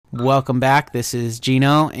Welcome back. This is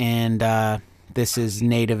Gino, and this is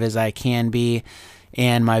Native as I Can Be.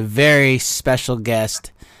 And my very special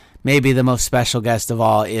guest, maybe the most special guest of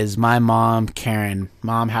all, is my mom, Karen.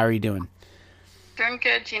 Mom, how are you doing? Doing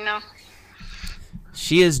good, Gino.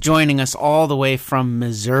 She is joining us all the way from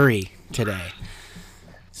Missouri today.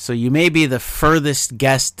 So you may be the furthest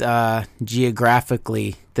guest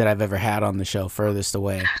geographically that I've ever had on the show, furthest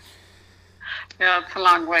away. Yeah, it's a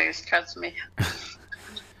long ways, trust me.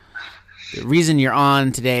 The reason you're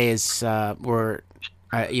on today is I've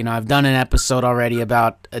done an episode already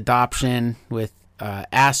about adoption with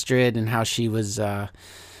Astrid and how she was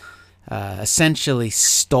essentially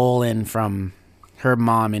stolen from her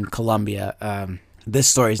mom in Colombia. This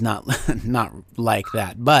story is not like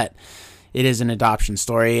that, but it is an adoption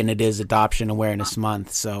story, and it is Adoption Awareness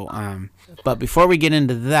Month. So, but before we get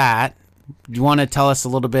into that, do you want to tell us a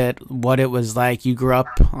little bit what it was like? You grew up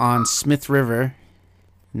on Smith River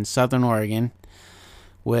in Southern Oregon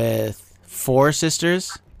with four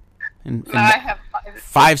sisters, and No, I have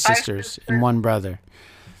five sisters and one brother.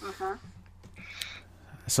 Uh-huh.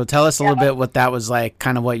 So tell us a little bit what that was like,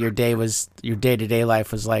 kind of what your day-to-day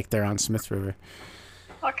life was like there on Smith River.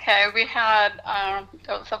 Okay, we had, it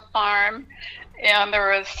was a farm, and there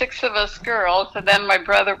were 6 of us girls, and then my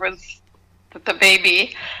brother was the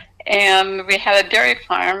baby, and we had a dairy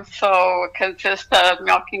farm, so it consists of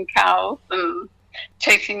milking cows and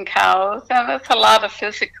chasing cows, and it's a lot of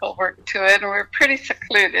physical work to it, and we're pretty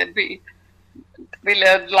secluded. We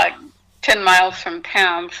lived like 10 miles from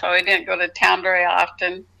town, so we didn't go to town very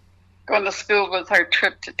often. Going to school was our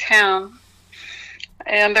trip to town.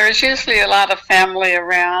 And there was usually a lot of family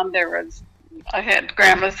around. I had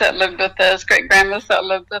grandmas that lived with us, great grandmas that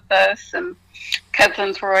lived with us, and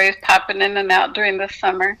cousins were always popping in and out during the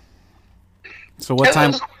summer. So what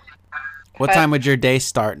time would your day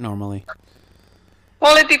start normally?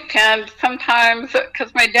 Well, it depends. Sometimes,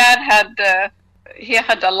 because my dad had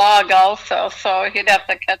to log also, so he'd have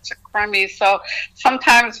to catch a crummy. So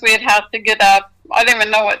sometimes we'd have to get up. I didn't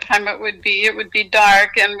even know what time it would be. It would be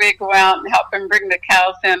dark, and we'd go out and help him bring the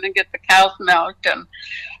cows in and get the cows milked,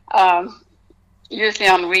 and usually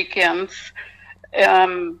on weekends.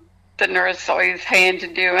 The nurse always haying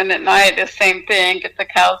to do, and at night the same thing, get the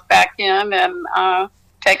cows back in and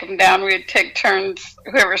take them down. We'd take turns,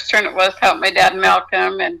 whoever's turn it was, help my dad milk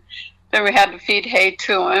them, and then we had to feed hay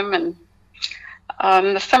to him. And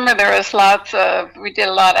in the summer there was we did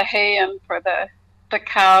a lot of haying for the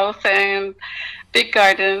cows and big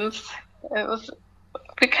gardens.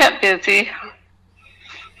 We kept busy.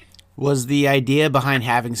 Was the idea behind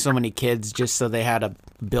having so many kids just so they had a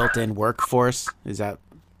built-in workforce? Is that?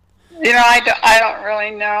 I don't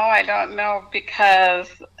really know. I don't know, because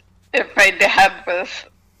if my dad was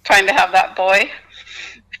trying to have that boy,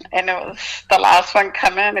 and it was the last one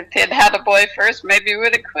coming, if he had had a boy first, maybe we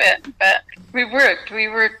would have quit. But we worked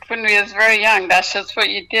when we was very young. That's just what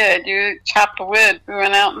you did. You chopped wood. We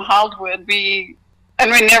went out and hauled wood. We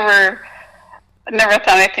never thought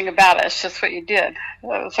anything about it. It's just what you did. It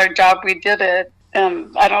was our job. We did it.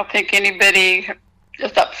 And I don't think anybody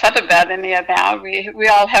is upset about any of that. We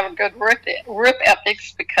all have a good work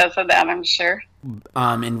ethics because of that, I'm sure.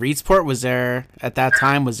 In Reedsport, was there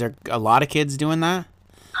a lot of kids doing that?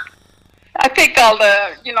 I think all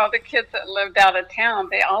the kids that lived out of town,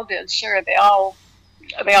 they all did. Sure, they all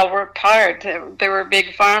worked hard. They were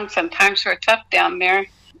big farms, and times were tough down there.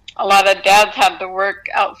 A lot of dads had to work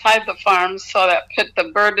outside the farms, so that put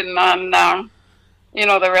the burden on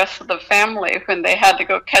the rest of the family when they had to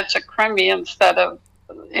go catch a crummy instead of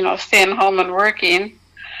staying home and working.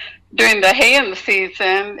 During the haying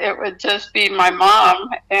season, it would just be my mom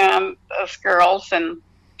and us girls and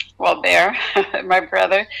my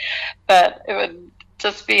brother, but it would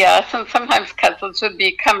just be us, and sometimes cousins would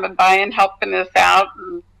be coming by and helping us out.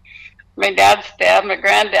 And my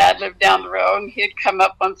granddad lived down the road, and he'd come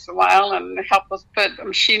up once in a while and help us put the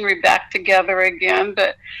machinery back together again.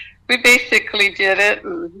 But we basically did it.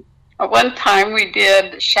 And one time we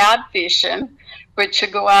did shad fishing, which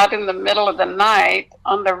would go out in the middle of the night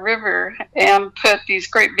on the river and put these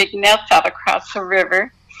great big nets out across the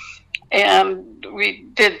river. And we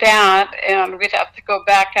did that, and we'd have to go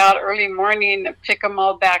back out early morning and pick them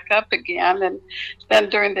all back up again. And then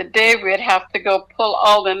during the day, we'd have to go pull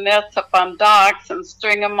all the nets up on docks and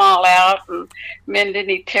string them all out and mend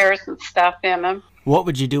any tears and stuff in them. What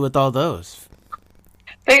would you do with all those?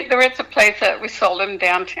 There was a place that we sold them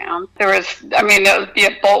downtown. It would be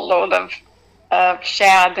a boatload of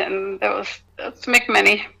shad, and it's make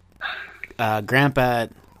money. Grandpa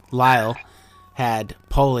Lyle had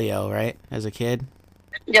polio, right, as a kid?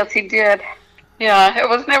 Yes, he did. Yeah, it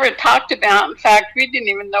was never talked about. In fact, we didn't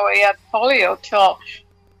even know he had polio till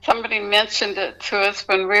somebody mentioned it to us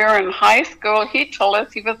when we were in high school. He told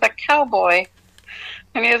us he was a cowboy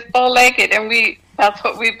and he was bow-legged, and that's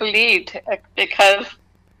what we believed because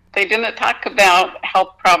they didn't talk about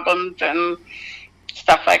health problems and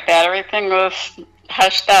stuff like that. Everything was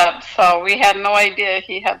hushed up, so we had no idea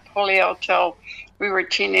he had polio till we were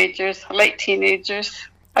teenagers, late teenagers.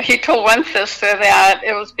 He told one sister that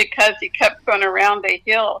it was because he kept going around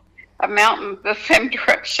a mountain, the same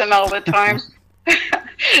direction all the time.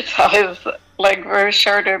 So his leg was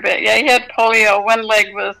shorter, but yeah, he had polio. One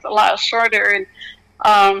leg was a lot shorter,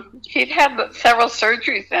 and he'd had several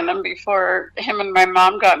surgeries in him before him and my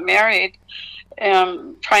mom got married,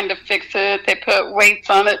 and trying to fix it. They put weights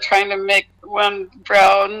on it, trying to make one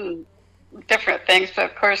grow and different things, but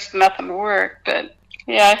of course nothing worked. But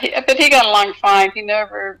yeah, but he got along fine. It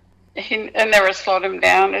never slowed him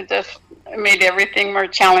down. It just made everything more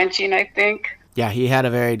challenging, I think. Yeah, he had a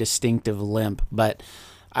very distinctive limp, but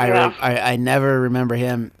I never remember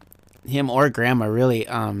him or Grandma really.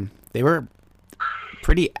 They were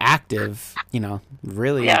pretty active,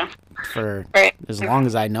 really for as long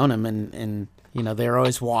as I'd known him, and they were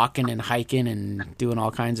always walking and hiking and doing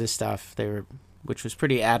all kinds of stuff. Which was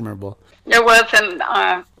pretty admirable. It was, and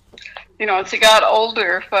as he got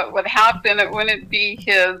older, what would happen? It wouldn't be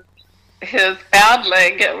his bad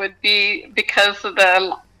leg. It would be because of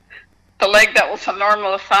the leg that was a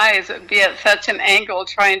normal size. It would be at such an angle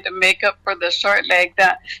trying to make up for the short leg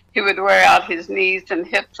that he would wear out his knees and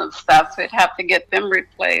hips and stuff, so he'd have to get them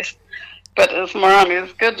replaced. But it was more on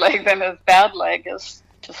his good leg than his bad leg, is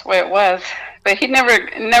just the way it was. But he never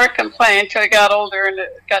complained until he got older, and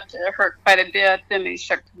it got to hurt quite a bit. Then he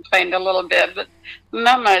complained a little bit, but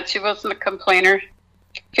not much. He wasn't a complainer.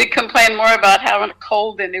 He'd complain more about having a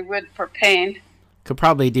cold than he would for pain. Could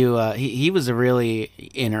probably do. He was a really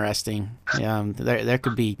interesting. There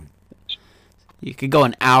could be. You could go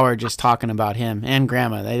an hour just talking about him and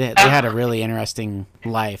Grandma. They had a really interesting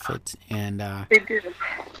life. They did.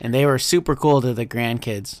 And they were super cool to the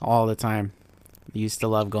grandkids all the time. I used to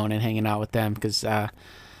love going and hanging out with them because at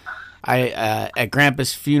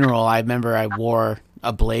Grandpa's funeral, I remember I wore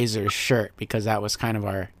a Blazers shirt because that was kind of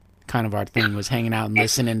our thing, was hanging out and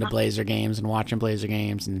listening to Blazer games and watching Blazer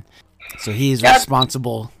games, and so he's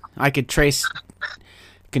responsible. I can trace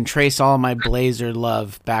all my Blazer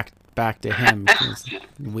love back to him.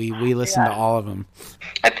 We listened to all of them.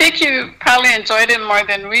 I think you probably enjoyed him more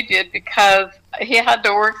than we did because he had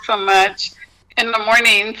to work so much. In the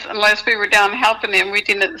mornings, unless we were down helping him, we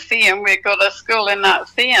didn't see him. We'd go to school and not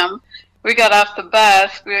see him. We got off the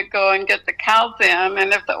bus, we'd go and get the cows in,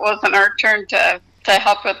 and if it wasn't our turn to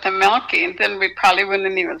help with the milking, then we probably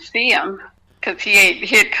wouldn't even see him because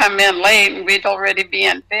he'd come in late and we'd already be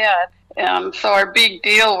in bed. And so our big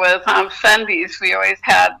deal was on Sundays, we always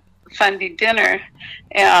had Sunday dinner,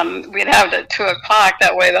 and we'd have it at 2 o'clock.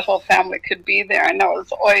 That way the whole family could be there, and that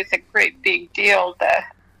was always a great big deal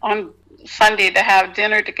on Sunday to have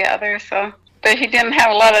dinner together. So, but he didn't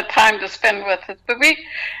have a lot of time to spend with us. But we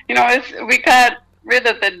got rid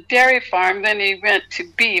of the dairy farm, then he went to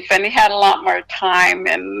beef, and he had a lot more time.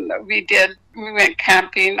 And we went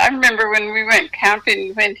camping. I remember when we went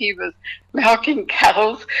camping when he was milking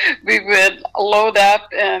cows, we would load up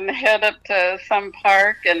and head up to some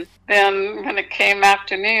park, and then when it came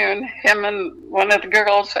afternoon, him and one of the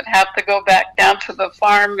girls would have to go back down to the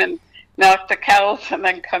farm and milk the cows and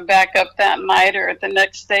then come back up that night or the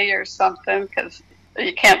next day or something, because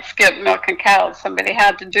you can't skip milking cows. Somebody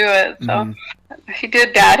had to do it. So he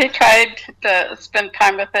did that. He tried to spend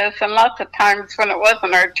time with us, and lots of times when it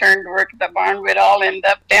wasn't our turn to work at the barn, we'd all end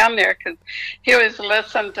up down there because he always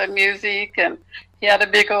listened to music, and he had a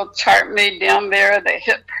big old chart made down there, the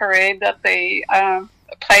hit parade that they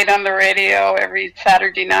played on the radio every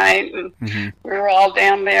Saturday night, and we were all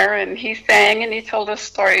down there, and he sang and he told us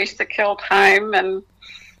stories to kill time, and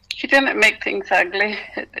he didn't make things ugly.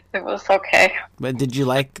 It was okay. But did you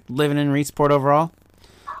like living in Reedsport overall?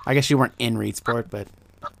 I guess you weren't in Reedsport, but...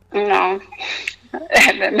 No,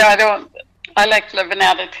 I don't. I like living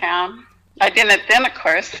out of town. I didn't then, of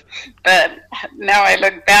course, but now I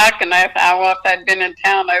look back and I thought, well, if I'd been in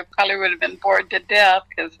town, I probably would have been bored to death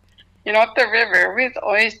because, up the river, we was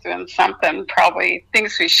always doing something, probably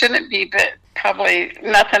things we shouldn't be, but probably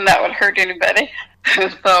nothing that would hurt anybody.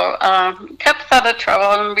 So kept us out of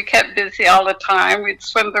trouble, and we kept busy all the time. We'd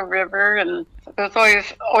swim the river, and there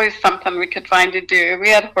was always something we could find to do. We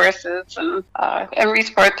had horses, and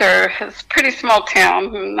Reedsport, it's a pretty small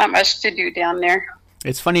town, not much to do down there.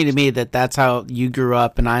 It's funny to me that that's how you grew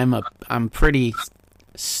up, and I'm pretty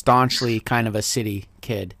staunchly kind of a city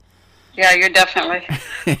kid. Yeah, you're definitely.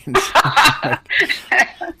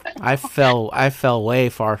 I fell way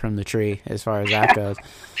far from the tree as far as that goes.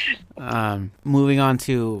 Moving on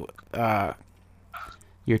to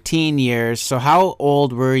your teen years. So how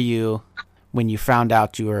old were you when you found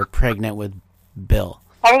out you were pregnant with Bill?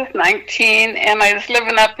 I was 19, and I was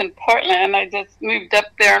living up in Portland. I just moved up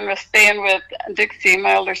there and was staying with Dixie,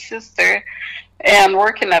 my older sister, and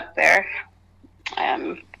working up there.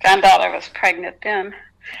 And found out I was pregnant then.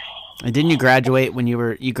 And didn't you graduate when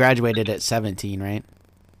you graduated at 17, right?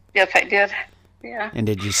 Yes, I did. Yeah. And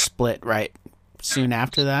did you split right soon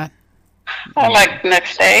after that? Like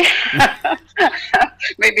next day.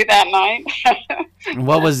 Maybe that night.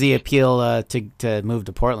 What was the appeal to move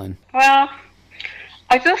to Portland? Well,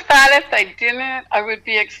 I just thought if I didn't, I would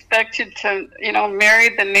be expected to, marry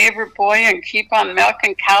the neighbor boy and keep on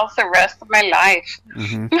milking cows the rest of my life.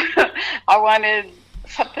 Mm-hmm. I wanted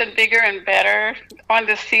something bigger and better. I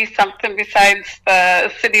wanted to see something besides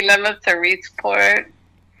the city limits of Reedsport.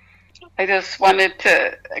 I just wanted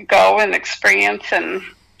to go and experience and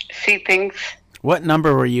see things. What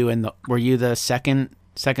number were you in? Were you the second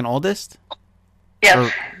oldest?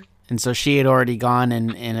 Yes. And so she had already gone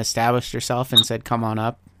and established herself and said, "Come on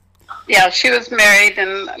up." Yeah, she was married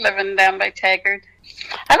and living down by Taggart.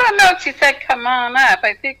 I don't know if she said, "Come on up."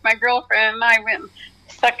 I think my girlfriend and I went and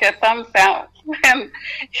stuck our thumbs out and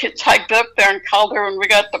hitchhiked up there and called her when we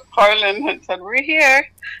got to Portland and said, "We're here."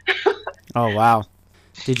 Oh wow!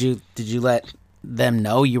 Did you let them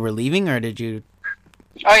know you were leaving, or did you?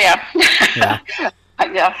 Oh yeah. Yeah.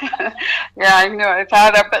 Yeah. Yeah, I knew I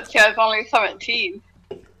thought her, but she was only 17.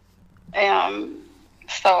 And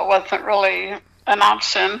so it wasn't really an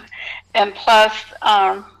option. And plus,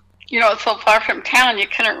 it's so far from town, you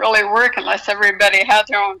couldn't really work unless everybody had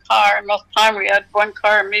their own car. And most of the time we had one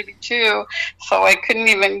car, maybe two. So I couldn't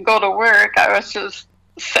even go to work. I was just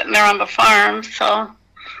sitting there on the farm. So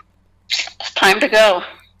it's time to go.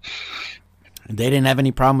 They didn't have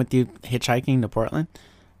any problem with you hitchhiking to Portland?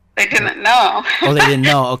 They didn't know. Oh, they didn't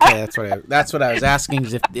know. Okay, that's what I was asking.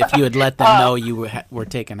 Is if you had let them know you were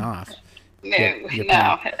taking off. No.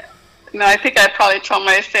 I think I probably told them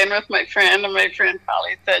I was staying with my friend, and my friend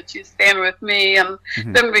probably said she's staying with me. And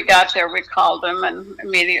then we got there, we called them and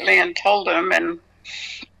immediately and told them, and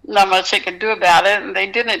not much they could do about it. And they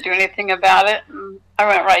didn't do anything about it. And I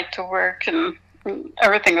went right to work, and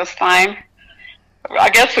everything was fine. I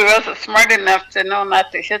guess we wasn't smart enough to know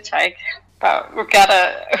not to hitchhike. But we got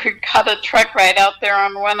a truck right out there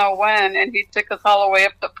on 101, and he took us all the way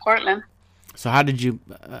up to Portland. So how did you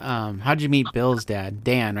meet Bill's dad?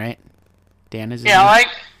 Dan, right? Dan is his name?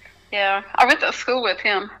 Yeah, I went to school with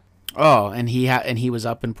him. Oh, and he was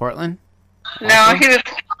up in Portland? No, he was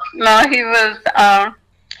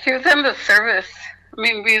in the service. I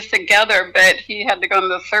mean, we was together, but he had to go in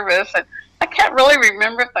the service. And I can't really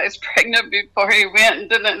remember if I was pregnant before he went and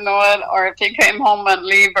didn't know it, or if he came home on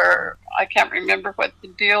leave, or I can't remember what the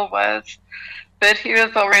deal was. But he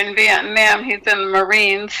was over in Vietnam. He's in the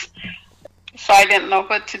Marines. So I didn't know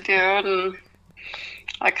what to do. And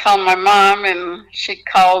I called my mom, and she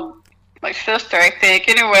called my sister, I think.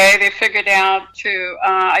 Anyway, they figured out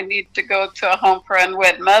I need to go to a home for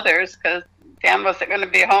unwed mothers because Dan wasn't going to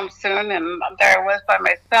be home soon, and there I was by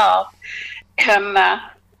myself. And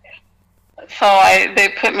so they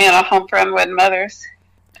put me in a home for unwed mothers.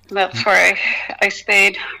 That's where I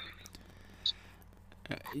stayed.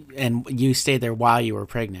 And you stayed there while you were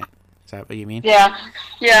pregnant. Is that what you mean? Yeah,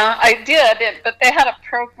 I did. But they had a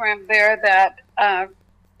program there that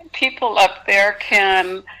people up there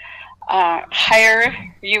can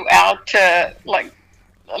hire you out to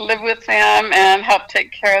live with them and help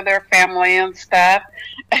take care of their family and stuff.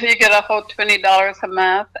 And you get a whole $20 a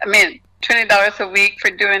month. I mean, $20 a week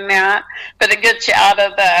for doing that. But it gets you out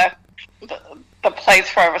of the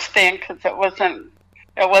place where I was staying because it wasn't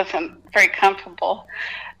very comfortable.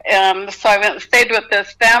 So I went and stayed with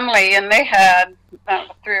this family, and they had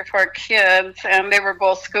 3 or 4 kids, and they were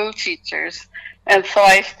both school teachers. And so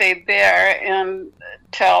I stayed there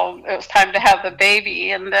until it was time to have the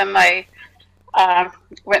baby, and then I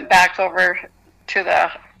went back over to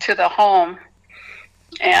the home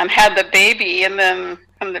and had the baby. And then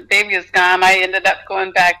when the baby was gone, I ended up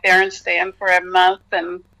going back there and staying for a month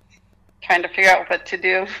and trying to figure out what to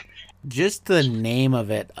do. Just the name of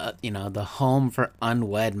it, the Home for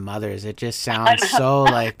Unwed Mothers, it just sounds so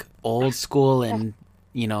old school and,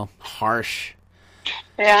 harsh.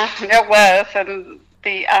 Yeah, it was. And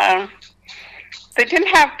they didn't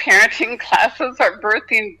have parenting classes or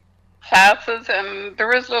birthing classes, and there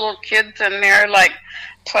was little kids in there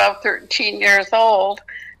 12, 13 years old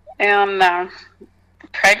and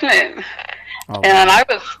pregnant. Oh, And wow. I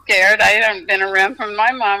was scared. I hadn't been around when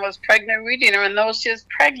my mom was pregnant. We didn't even know she was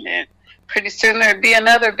pregnant. Pretty soon there'd be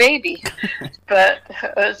another baby. But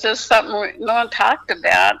it was just something no one talked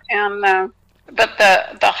about. And but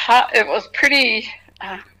it was pretty.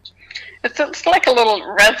 It's like a little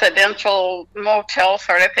residential motel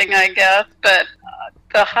sort of thing, I guess. But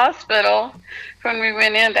the hospital, when we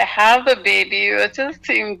went in to have the baby, it just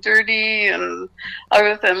seemed dirty, and I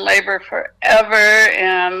was in labor forever,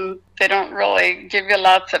 and they don't really give you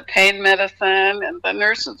lots of pain medicine, and the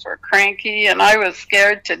nurses were cranky, and I was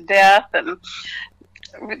scared to death, and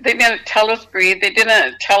they didn't tell us breathe. They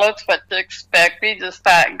didn't tell us what to expect. We just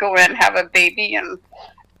thought go in, have a baby, and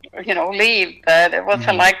leave. But it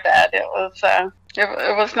wasn't like that. It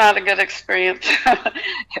was not a good experience.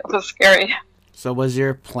 It was scary. So was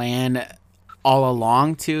your plan all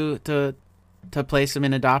along to place him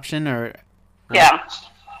in adoption, or? Yeah.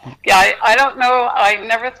 I don't know. I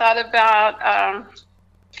never thought about.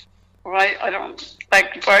 Well, I don't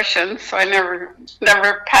like abortion, so I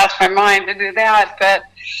never passed my mind to do that. But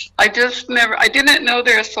I didn't know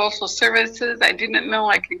there were social services. I didn't know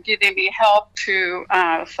I could get any help to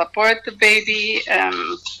support the baby, and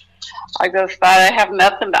I just thought I have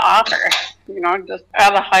nothing to offer. Just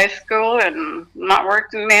out of high school and not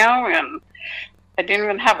working now, and I didn't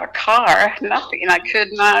even have a car. Nothing. I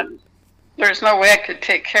could not. There's no way I could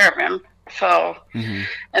take care of him. So,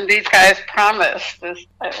 and these guys promised this.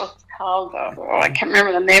 It was called. I can't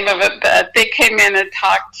remember the name of it, but they came in and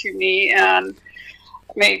talked to me and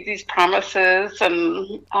made these promises,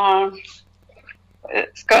 and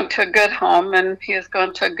it's going to a good home, and he is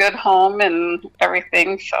going to a good home and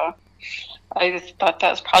everything. So I just thought that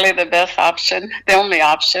was probably the best option, the only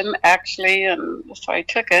option actually, and so I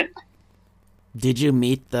took it. Did you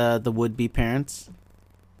meet the would-be parents?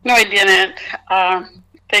 No, I didn't.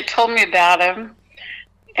 They told me about him,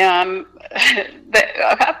 and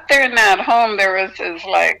up there in that home there was this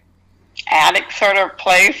like attic sort of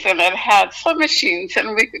place, and it had sewing machines,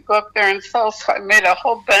 and we could go up there and sew. So I made a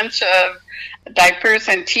whole bunch of diapers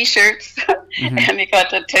and T-shirts, and you got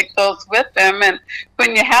to take those with them. And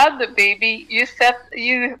when you had the baby,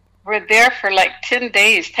 you were there for like 10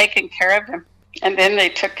 days taking care of him, and then they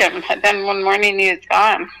took him. And then one morning he was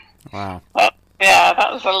gone. Wow. Well, yeah,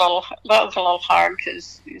 that was a little hard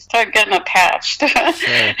because you start getting attached.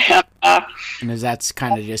 Sure. And is that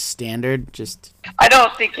kind of just standard? I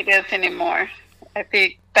don't think it is anymore. I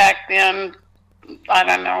think back then, I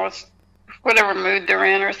don't know, it was whatever mood they're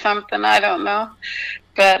in or something. I don't know,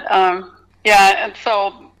 but yeah. And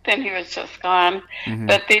so then he was just gone.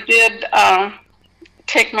 But they did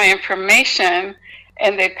take my information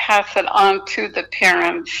and they pass it on to the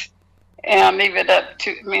parents. And leave it up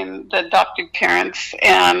to, the adopted parents,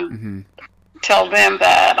 and tell them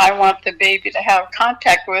that I want the baby to have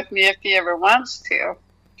contact with me if he ever wants to.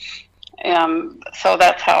 And so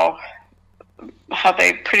that's how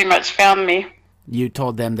they pretty much found me. You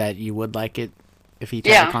told them that you would like it if he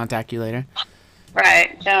tried to contact you later?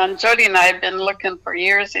 Right. And Jody and I have been looking for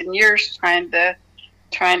years and years trying to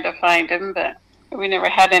find him, but we never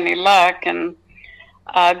had any luck. And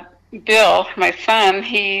Bill, my son,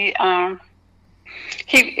 his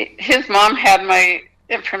mom had my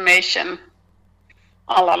information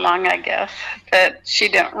all along, I guess, but she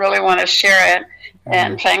didn't really want to share it.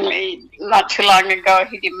 And finally, not too long ago,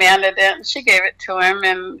 he demanded it, and she gave it to him,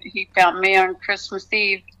 and he found me on Christmas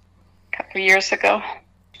Eve a couple of years ago.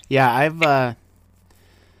 Yeah,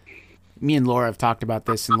 me and Laura have talked about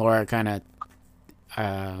this, and Laura kind of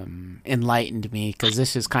enlightened me, because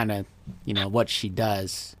this is kind of, what she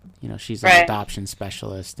does. She's an adoption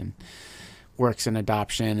specialist and works in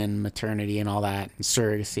adoption and maternity and all that, and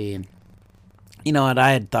surrogacy. And, what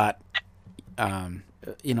I had thought,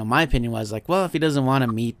 my opinion was like, well, if he doesn't want to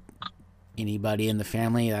meet anybody in the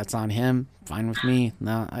family, that's on him. Fine with me.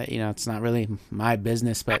 No, it's not really my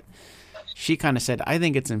business. But she kind of said, I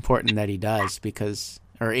think it's important that he does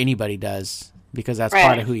or anybody does, because that's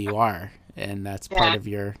part of who you are. And that's part of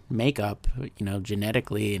your makeup,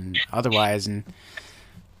 genetically and otherwise. And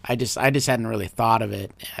I just hadn't really thought of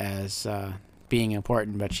it as being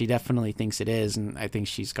important, but she definitely thinks it is, and I think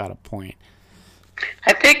she's got a point.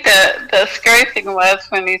 I think the scary thing was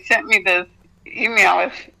when he sent me this email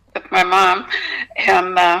with my mom,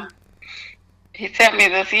 and he sent me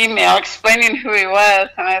this email explaining who he was,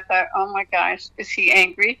 and I thought, oh my gosh, is he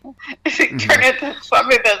angry? Is he turning into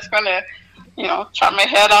somebody that's going to, chop my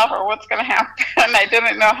head off, or what's going to happen? And I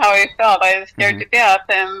didn't know how he felt. I was scared to death,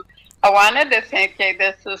 and I wanted to think, okay,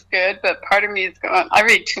 this is good, but part of me is going, I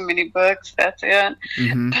read too many books, that's it.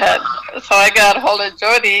 But, so I got hold of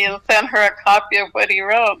Jody and sent her a copy of what he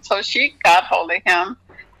wrote, so she got hold of him.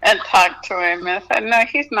 and talked to him and said, no,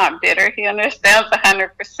 he's not bitter. He understands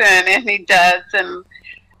 100%, and he does. And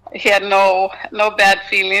he had no bad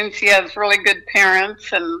feelings. He has really good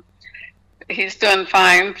parents, and he's doing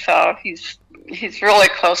fine. So he's really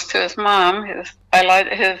close to his mom,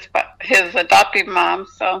 his adoptive mom.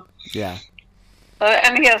 So yeah.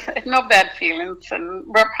 And he has no bad feelings, and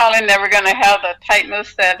we're probably never going to have the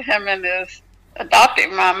tightness that him and his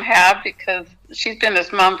adoptive mom have, because she's been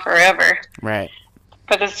his mom forever. Right.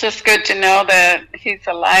 But it's just good to know that he's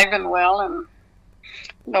alive and well, and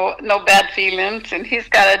no bad feelings. And he's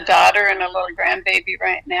got a daughter and a little grandbaby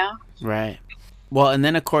right now. Right. Well, and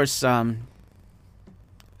then of course,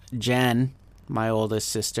 Jen, my oldest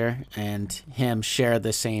sister, and him share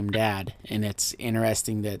the same dad, and it's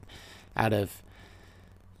interesting that out of,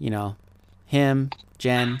 him,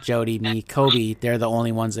 Jen, Jody, me, Kobe, they're the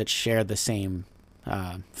only ones that share the same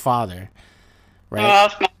father, right? Well,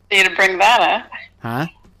 it's nice of you to bring that up. Huh?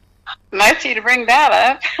 Nice of you to bring that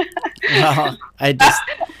up. Well, I just...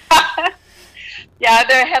 Yeah,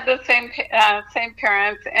 they had the same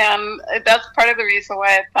parents, and that's part of the reason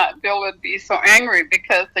why I thought Bill would be so angry,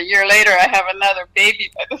 because a year later I have another baby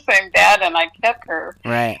by the same dad, and I kept her.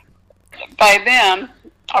 Right. By then,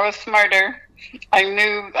 I was smarter. I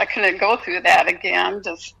knew I couldn't go through that again,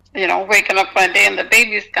 just, waking up one day and the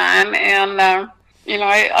baby's gone. And, I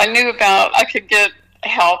knew I could get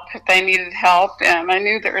help if they needed help. And I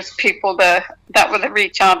knew there was people that would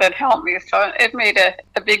reach out and help me. So it made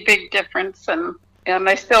a big, big difference. And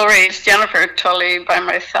I still raised Jennifer totally by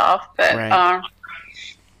myself. But, right.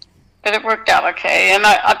 But it worked out okay. And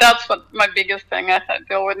that's what my biggest thing. I thought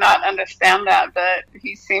Bill would not understand that, but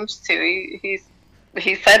he seems to.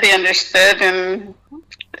 He said he understood, and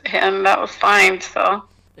that was fine. So,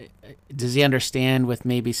 does he understand with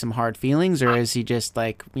maybe some hard feelings, or is he just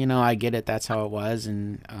like, I get it, that's how it was,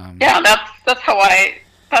 and yeah, that's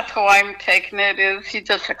how I'm taking it. Is he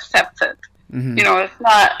just accepts it? Mm-hmm.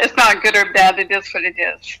 It's not good or bad. It is what it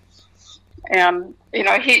is. And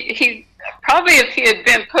he probably, if he had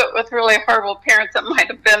been put with really horrible parents, it might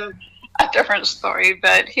have been a different story.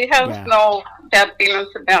 But he has no bad feelings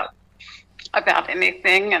about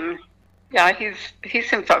anything, and yeah, he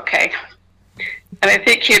seems okay. And I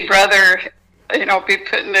think he'd rather, be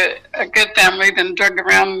put in a good family than drug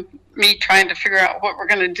around me trying to figure out what we're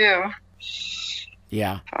going to do.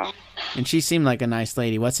 Yeah. So. And she seemed like a nice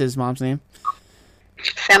lady. What's his mom's name?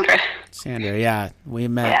 Sandra, yeah. We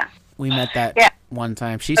met that one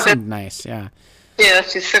time. She seemed nice, yeah. Yeah,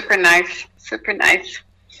 she's super nice.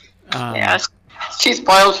 Yeah, she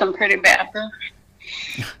spoils him pretty bad, though.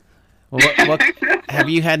 Well, have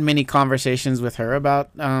you had many conversations with her about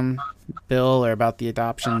Bill or about the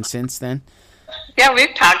adoption since then? Yeah,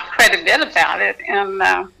 we've talked quite a bit about it, and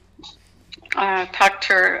talked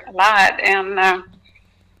to her a lot. And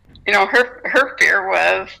her fear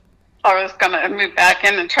was I was going to move back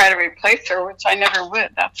in and try to replace her, which I never would.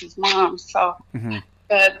 That's his mom. So, mm-hmm.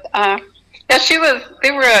 But yeah,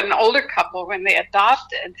 they were an older couple when they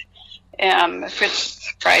adopted, and which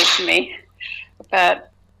surprised me. But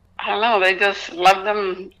I don't know, they just loved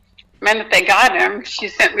him the minute they got him. She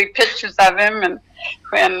sent me pictures of him, and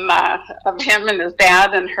of him and his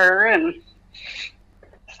dad and her, and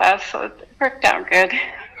so it worked out good.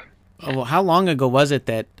 Oh, well, how long ago was it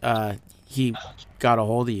that he got a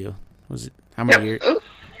hold of you? Was it how many years? It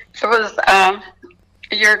was a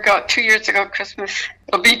year ago, 2 years ago, Christmas.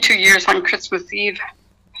 It'll be 2 years on Christmas Eve.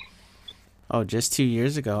 Oh, just 2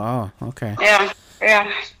 years ago. Oh, okay.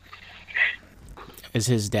 Yeah. Is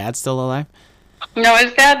his dad still alive? No,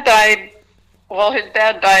 his dad died. Well, his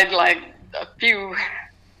dad died like a few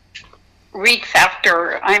weeks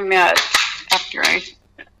after I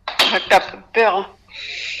hooked up with Bill.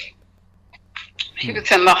 He was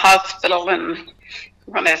in the hospital, and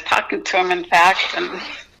when I was talking to him, in fact, and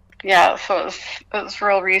yeah, so it was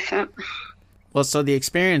real recent. Well, so the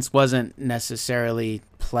experience wasn't necessarily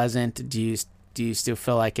pleasant. Do you still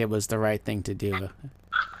feel like it was the right thing to do?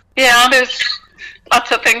 Yeah, there's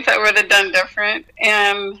lots of things I would have done different,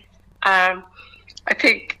 and I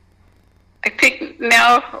think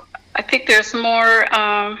now there's more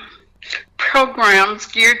programs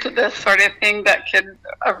geared to this sort of thing that could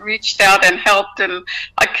have reached out and helped, and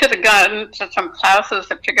I could have gotten to some classes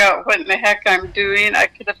to figure out what in the heck I'm doing. I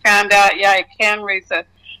could have found out, I can raise a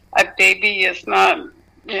baby. It's not,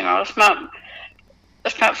 it's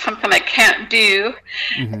not something I can't do.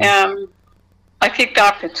 Mm-hmm. And I think the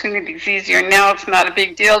opportunity is easier now. It's not a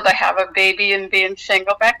big deal to have a baby and being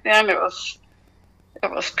single. Back then, it was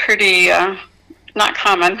pretty not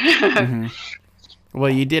common. Mm-hmm. Well,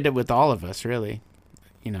 you did it with all of us, really,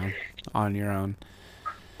 on your own.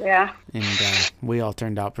 Yeah. And we all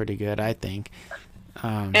turned out pretty good, I think.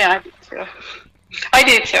 Yeah, I do too. I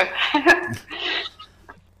do too.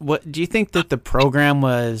 What do you think that the program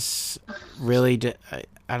was really?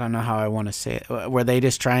 I don't know how I want to say it. Were they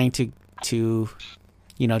just trying to just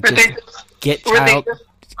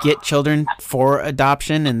get children for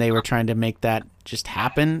adoption, and they were trying to make that just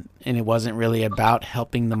happen, and it wasn't really about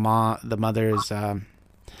helping the mothers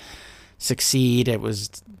succeed?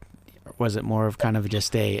 Was it more of kind of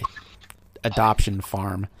just a adoption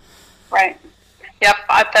farm? Right. Yep.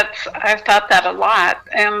 I've thought that a lot,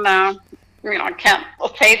 and I can't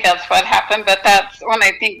say that's what happened, but that's when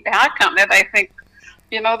I think back on it. I think,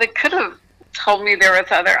 they could have told me there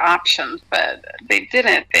was other options, but they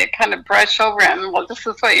didn't. They kind of brush over it, and, well, this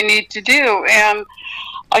is what you need to do. And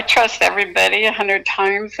I trust everybody 100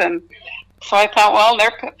 times, and so I thought, well,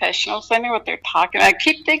 they're professionals. They know what they're talking. I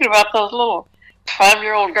keep thinking about those little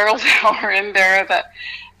 12-year-old girls that were in there.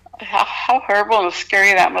 How horrible and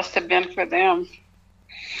scary that must have been for them.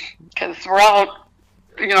 Because we're all,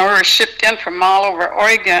 we're shipped in from all over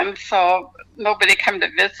Oregon, so nobody come to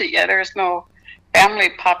visit yet. There's no family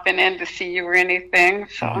popping in to see you or anything.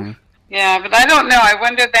 So, yeah, but I don't know. I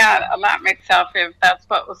wonder that a lot myself, if that's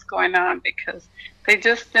what was going on, because they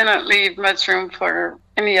just didn't leave much room for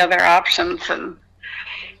any other options. And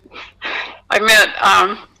I met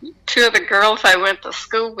two of the girls I went to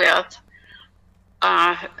school with.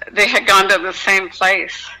 They had gone to the same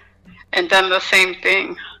place and done the same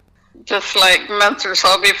thing, just like months or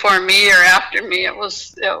so before me or after me. It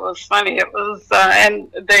was funny. It was,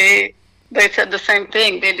 and they said the same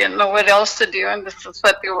thing. They didn't know what else to do, and this is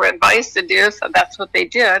what they were advised to do, so that's what they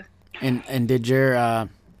did. And did your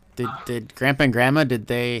did Grandpa and Grandma, did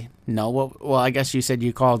they know what? Well, I guess you said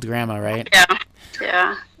you called Grandma, right?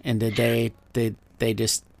 Yeah. And did they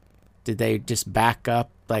just back up?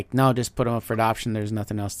 Like, no, just put them up for adoption. There's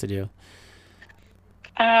nothing else to do.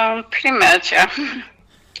 Pretty much,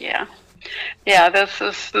 yeah. Yeah, this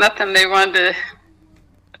is nothing they wanted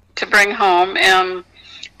to bring home, and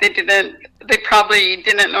they probably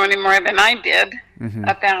didn't know any more than I did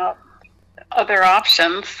about other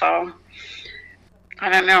options. So I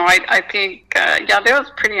don't know. I think, they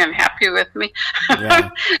was pretty unhappy with me. Yeah.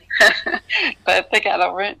 But they got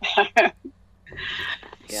over it.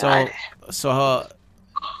 Yeah.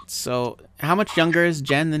 So how much younger is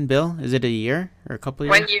Jen than Bill? Is it a year or a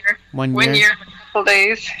couple of years? 1 year. 1 year. 1 year, a couple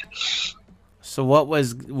days. So what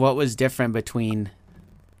was different between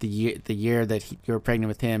the year that you were pregnant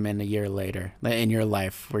with him and a year later in your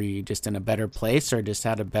life? Were you just in a better place, or just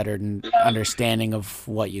had a better understanding of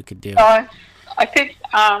what you could do? I think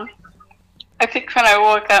when I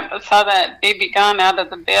woke up and saw that baby gone out of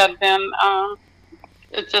the bed, then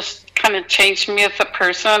it just kind of changed me as a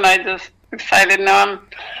person. I just decided, no,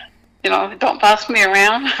 don't boss me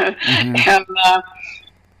around. And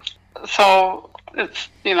so it's,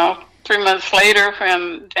 3 months later,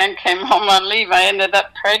 when Dan came home on leave, I ended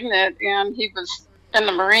up pregnant, and he was in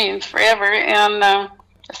the Marines forever, and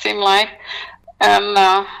it seemed like. And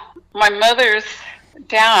my mother's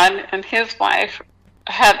dad and his wife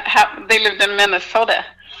they lived in Minnesota,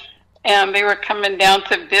 and they were coming down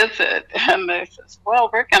to visit, and they said, well,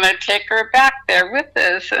 we're going to take her back there with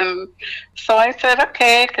us. And so I said,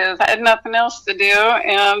 okay, because I had nothing else to do.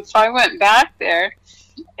 And so I went back there,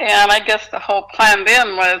 and I guess the whole plan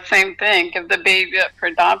then was same thing, give the baby up for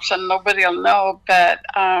adoption. Nobody will know, but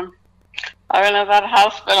I went to that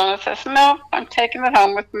hospital, and I said, no, I'm taking it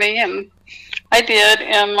home with me. And I did,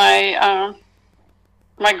 and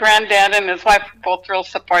my granddad and his wife were both real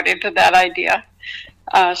supportive to that idea.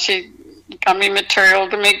 She got me material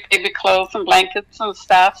to make baby clothes and blankets and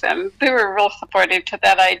stuff, and they were real supportive to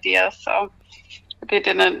that idea, so they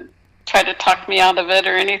didn't try to talk me out of it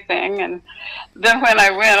or anything. And then when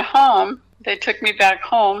I went home, they took me back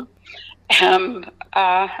home, and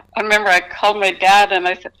I remember I called my dad, and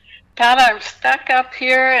I said, Dad, I'm stuck up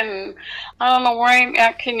here, and I don't know where I'm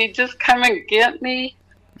at. Can you just come and get me?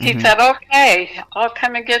 He said, okay, I'll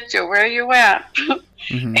come and get you. Where are you at?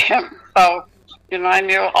 And so, I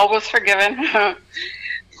knew all was forgiven.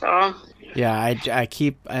 So. Yeah,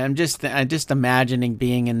 I'm just imagining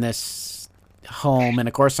being in this home, and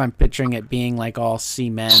of course I'm picturing it being like all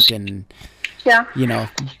cement and,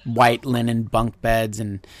 white linen bunk beds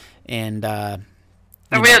and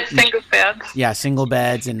we had single beds. Yeah, single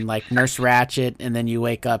beds, and like Nurse Ratched, and then you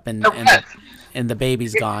wake up and the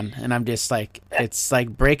baby's gone, and I'm just like, it's like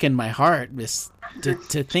breaking my heart just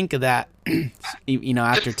to think of that,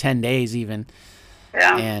 after 10 days even.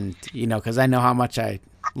 Yeah. And, because I know how much I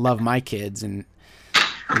love my kids, and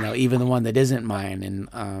even the one that isn't mine.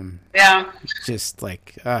 And Yeah. just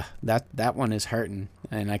like that one is hurting,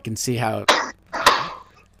 and I can see how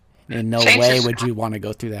in no way would you want to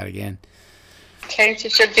go through that again.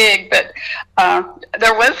 Changes are big, but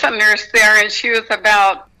there was a nurse there, and she was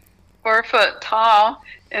about 4 foot tall,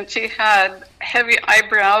 and she had heavy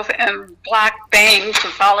eyebrows and black bangs.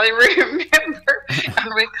 That's all I remember.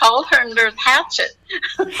 And we called her Nurse Hatchet.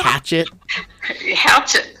 Hatchet?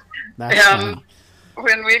 Hatchet. That's funny.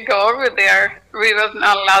 When we go over there, we was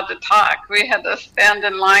not allowed to talk. We had to stand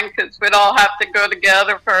in line because we'd all have to go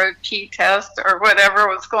together for a pee test or whatever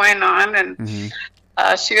was going on. And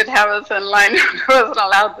she would have us in line. We wasn't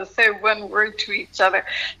allowed to say one word to each other,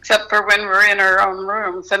 except for when we were in our own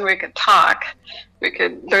rooms, and we could talk.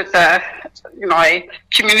 There's a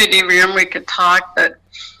community room we could talk, but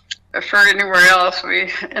for anywhere else,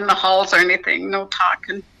 in the halls or anything, no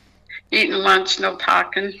talking. Eating lunch, no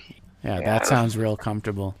talking. Yeah, that sounds real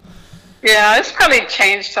comfortable. Yeah, it's probably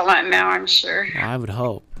changed a lot now, I'm sure. Well, I would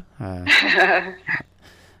hope.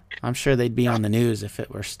 I'm sure they'd be on the news if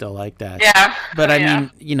it were still like that. Yeah. But I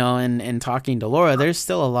mean, in talking to Laura, there's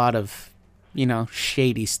still a lot of,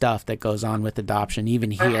 shady stuff that goes on with adoption,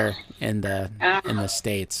 even here in the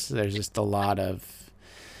States. There's just a lot of,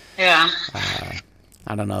 I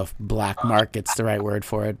don't know if black market's the right word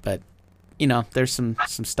for it, but there's some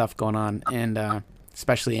stuff going on, and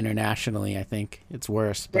especially internationally, I think it's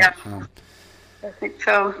worse. But, I think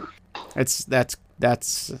so.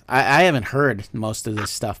 I haven't heard most of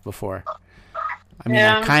this stuff before. I mean,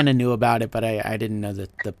 I kind of knew about it, but I didn't know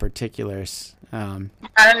the particulars. I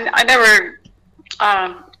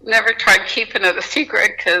never tried keeping it a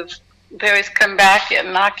secret because they always come back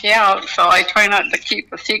and knock you out. So I try not to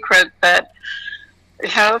keep a secret, but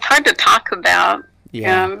it's hard to talk about.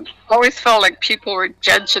 Yeah. I always felt like people were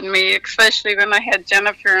judging me, especially when I had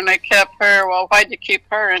Jennifer and I kept her. Well, why'd you keep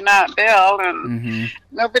her and not Bill? And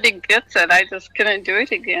nobody gets it. I just couldn't do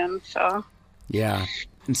it again. So. Yeah.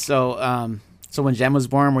 And so, so when Jen was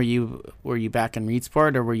born, were you back in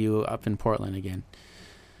Reedsport, or were you up in Portland again?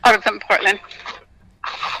 I was in Portland.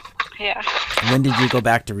 Yeah. When did you go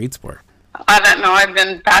back to Reedsport? I don't know. I've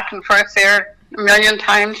been back and forth there a million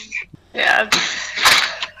times. Yeah.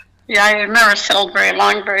 Yeah, I remember settled very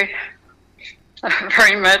long, very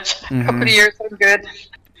much. A couple of years was good.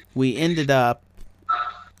 We ended up,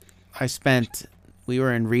 we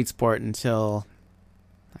were in Reedsport until,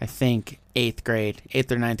 I think, 8th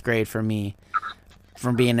or 9th grade for me,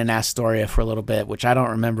 from being in Astoria for a little bit, which I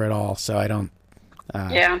don't remember at all, so I don't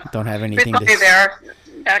have anything to say. There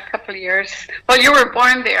a couple of years. Well, you were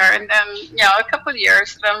born there, and then, a couple of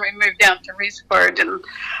years, then we moved down to Reedsport, and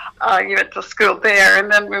you went to school there,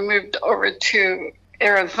 and then we moved over to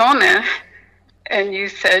Arizona, and you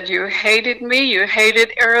said you hated me, you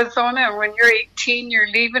hated Arizona, and when you're 18, you're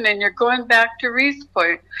leaving, and you're going back to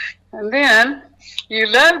Reedsport. And then you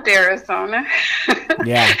loved Arizona.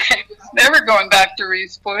 Yeah. Never going back to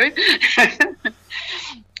Reedsport.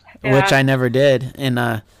 Which I never did.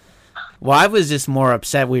 And, well, I was just more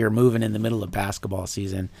upset we were moving in the middle of basketball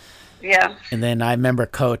season. Yeah. And then I remember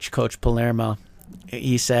Coach Palermo,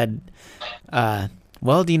 he said,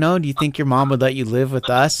 well, do you think your mom would let you live with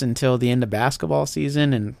us until the end of basketball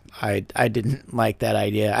season? And I didn't like that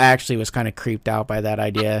idea. I actually was kind of creeped out by that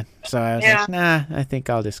idea. So I was like, nah, I think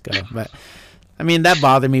I'll just go. But, I mean, that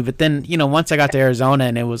bothered me. But then, once I got to Arizona,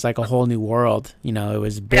 and it was like a whole new world, it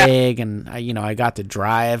was big, and I got to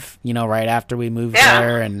drive, right after we moved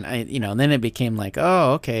there. And, then it became like,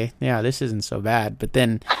 oh, okay, yeah, this isn't so bad. But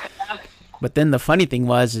then the funny thing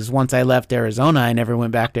is once I left Arizona, I never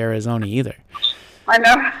went back to Arizona either. I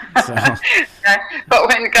know. So. But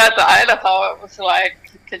when you got to Idaho, it was like,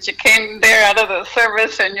 because you came there out of the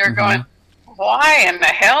service, and you're going, why in the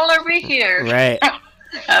hell are we here? Right.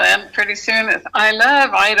 And then pretty soon it's, I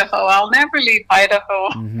love Idaho. I'll never leave Idaho.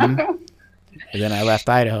 And then I left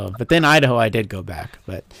Idaho. But then Idaho, I did go back.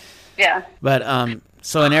 But yeah. But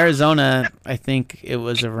so in Arizona, I think it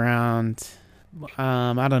was around,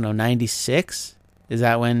 I don't know, 96? Is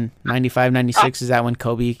that when, 95, 96, is that when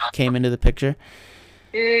Kobe came into the picture?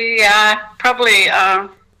 Yeah, probably, about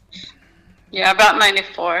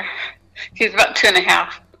 94. He's about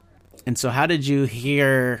 2.5. And so how did you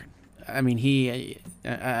hear, I mean,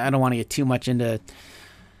 I don't want to get too much into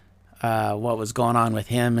what was going on with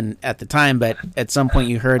him and at the time, but at some point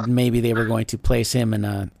you heard maybe they were going to place him in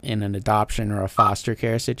an adoption or a foster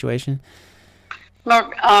care situation?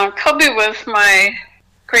 No, Kobe was my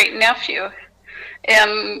great nephew,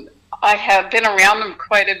 and I have been around him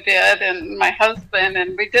quite a bit, and my husband,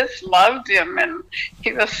 and we just loved him, and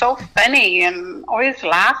he was so funny and always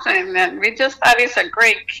laughing, and we just thought he's a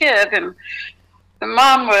great kid. And the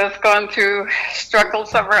mom was going through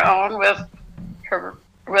struggles of her own with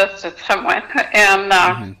someone,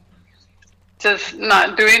 and just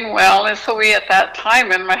not doing well. And so we, at that time,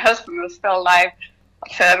 when my husband was still alive,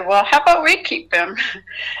 said, well, how about we keep him?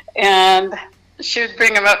 And she would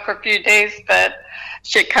bring him up for a few days, but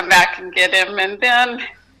she'd come back and get him. And then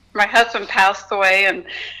my husband passed away, and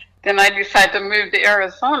then I decided to move to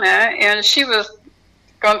Arizona, and she was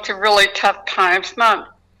going through really tough times,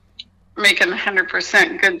 not making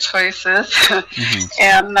 100% good choices.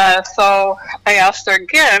 And so I asked her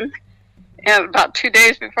again, and about 2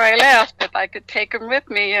 days before I left, if I could take him with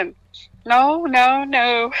me, and no.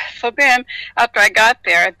 So then after I got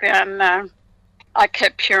there, then I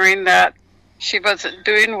kept hearing that she wasn't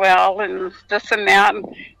doing well and this and that.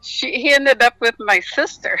 And he ended up with my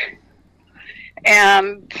sister.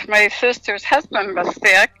 And my sister's husband was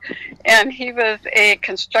sick, and he was a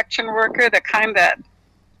construction worker, the kind that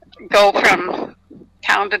go from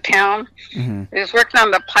town to town. He was working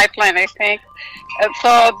on the pipeline, I think. And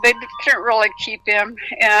so they couldn't really keep him.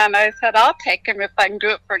 And I said, I'll take him if I can do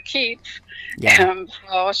it for keeps. Yeah. And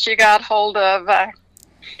so she got hold of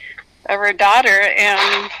her daughter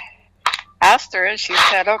and asked her, and she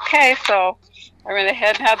said, okay. So I went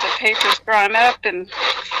ahead and had the papers drawn up and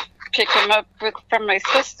picked him up from my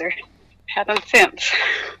sister. Had him since.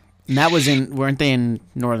 And that was weren't they in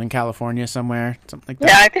Northern California somewhere? Something like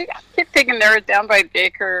that? Yeah, I keep thinking they were down by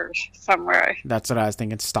Baker or somewhere. That's what I was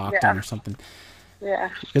thinking, Stockton or something.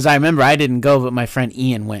 Yeah. Because I remember I didn't go, but my friend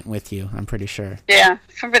Ian went with you, I'm pretty sure. Yeah,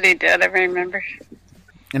 somebody did, I remember.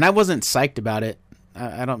 And I wasn't psyched about it.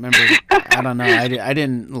 I don't remember. I don't know. I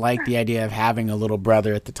didn't like the idea of having a little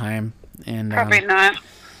brother at the time. And probably not.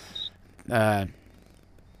 I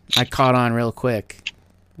caught on real quick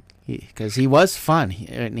because he was fun.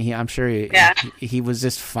 I'm sure he was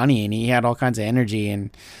just funny, and he had all kinds of energy.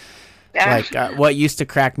 And what used to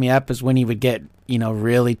crack me up is when he would get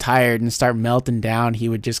really tired and start melting down. He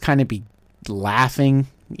would just kind of be laughing,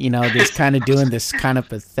 just kind of doing this kind of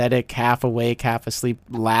pathetic, half awake, half asleep,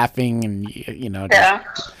 laughing, and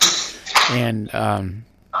and and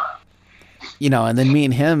then me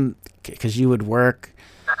and him, because you would work.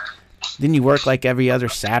 Didn't you work like every other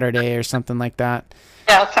Saturday or something like that?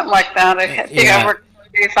 Yeah, something like that. I think I worked 4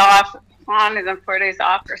 days off on and then 4 days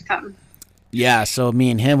off or something. Yeah, so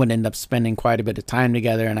me and him would end up spending quite a bit of time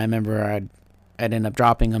together, and I remember I'd end up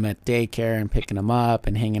dropping him at daycare and picking him up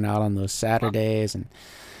and hanging out on those Saturdays, and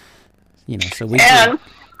so we. And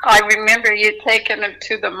I remember you taking him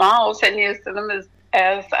to the malls and using them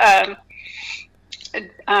as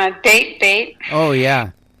date bait. Oh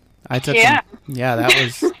yeah, I took him. Yeah, that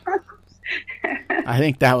was. I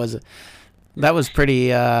think that was pretty.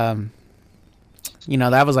 That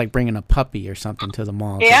was like bringing a puppy or something to the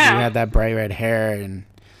mall. Yeah, he had that bright red hair and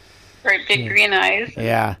very big green eyes.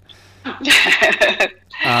 Yeah.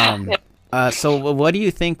 So what do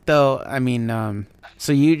you think, though? I mean,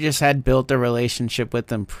 so you just had built a relationship with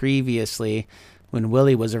them previously when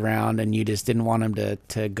Willie was around, and you just didn't want him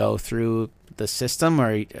to go through the system,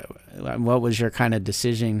 or what was your kind of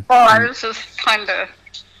decision? Well, I was just kind of.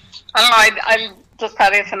 I don't know, I just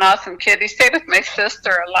thought he's an awesome kid. He stayed with my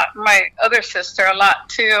sister a lot, my other sister a lot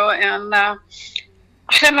too, and I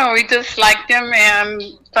don't know, we just liked him and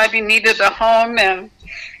thought he needed a home, and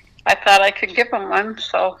I thought I could give him one.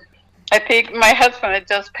 So I think my husband had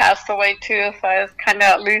just passed away too, so I was kind of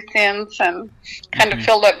at loose ends and kind of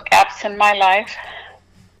filled up gaps in my life.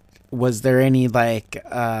 Was there any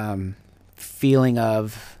feeling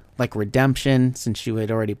of redemption, since you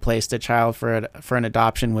had already placed a child for an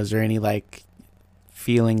adoption? Was there any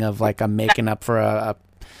feeling of I'm making up for a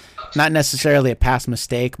not necessarily a past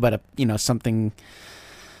mistake, but something?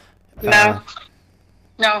 No,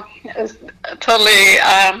 it was totally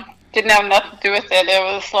didn't have nothing to do with it. It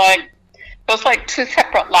was like two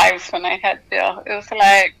separate lives when I had Bill. It was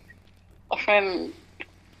like when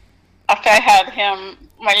after I had him,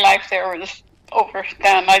 my life there was over.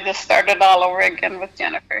 Then I just started all over again with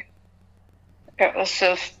Jennifer. It was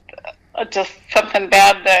just something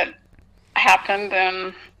bad that happened,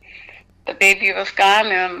 and the baby was gone,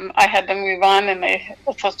 and I had to move on, and I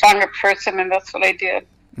was a stronger person, and that's what I did.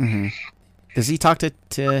 Mm-hmm. Does he talk to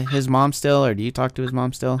his mom still, or do you talk to his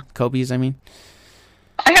mom still? Kobe's, I mean?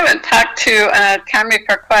 I haven't talked to Tammy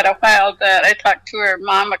for quite a while, but I talked to her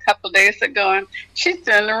mom a couple days ago, and she's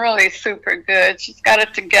doing really super good. She's got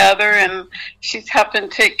it together, and she's helping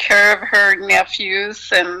take care of her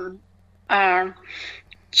nephews, and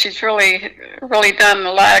she's really, really done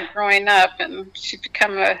a lot of growing up, and she's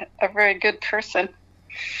become a very good person.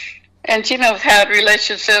 And Gino's had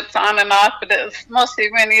relationships on and off, but it was mostly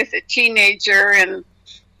when he was a teenager, and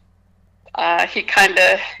he kind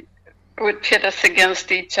of would pit us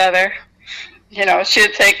against each other. You know,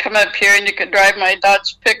 she'd say, "Come up here and you could drive my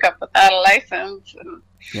Dodge pickup without a license." And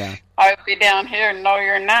Yeah. I would be down here, "No,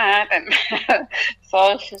 you're not." And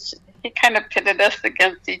so he kind of pitted us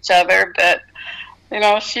against each other. But you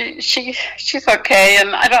know, she's okay,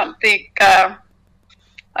 and I don't think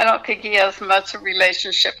he has much of a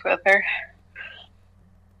relationship with her.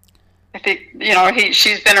 I think, you know,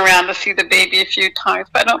 she's been around to see the baby a few times,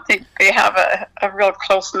 but I don't think they have a real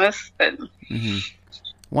closeness. But Mm-hmm.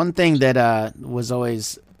 One thing that was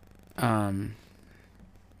always, that,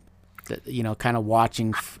 you know, kind of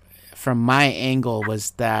watching from my angle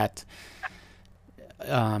was that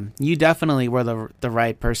you definitely were the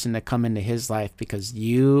right person to come into his life, because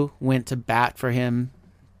you went to bat for him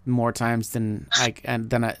more times than I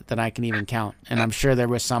can even count, and I'm sure there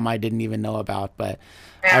was some I didn't even know about, but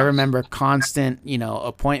I remember constant, you know,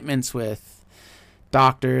 appointments with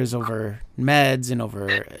doctors over meds and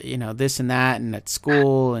over, you know, this and that, and at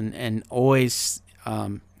school, and always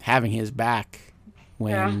having his back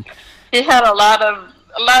when he had lots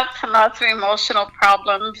and lots of emotional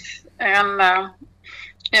problems, and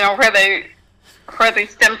you know, where they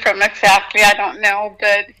stem from exactly, I don't know,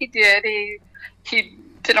 but he did. He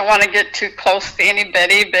didn't want to get too close to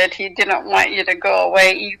anybody, but he didn't want you to go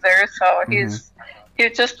away either. So he was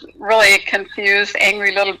just really a confused,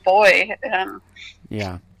 angry little boy, and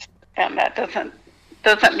that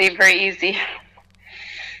doesn't leave very easy.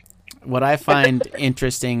 What I find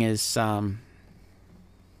interesting is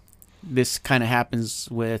this kind of happens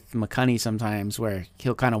with McConey sometimes, where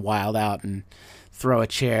he'll kind of wild out and throw a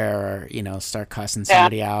chair, or, you know, start cussing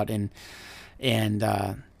somebody out, and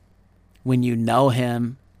when you know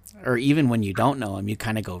him, or even when you don't know him, you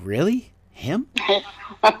kind of go, really? Him?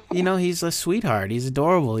 You know, he's a sweetheart. He's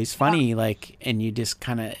adorable. He's funny. Like, and you just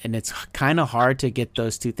kind of, and it's kind of hard to get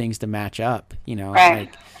those two things to match up, you know,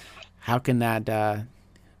 like how can that,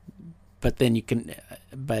 but then you can,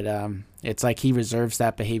 but it's like he reserves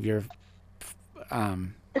that behavior.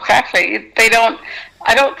 Exactly.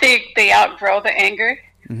 I don't think they outgrow the anger.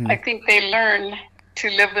 Mm-hmm. I think they learn to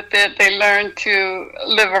live with it. They learn to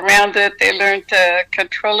live around it. They learn to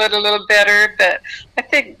control it a little better. But I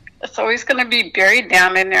think it's always going to be buried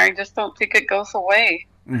down in there. I just don't think it goes away.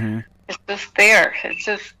 Mm-hmm. It's just there. It's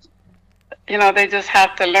just, you know, they just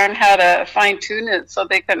have to learn how to fine tune it so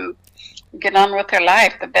they can get on with their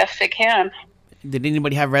life the best they can. Did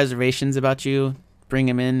anybody have reservations about you bring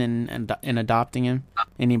him in and adopting him?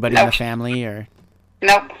 Anybody in the family, or?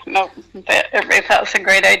 Nope. Everybody thought it was a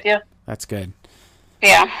great idea. That's good.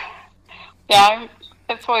 Yeah.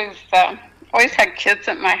 It's always had kids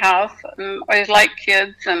at my house, and always liked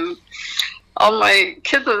kids, and all my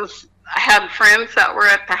kids had friends that were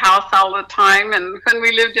at the house all the time. And when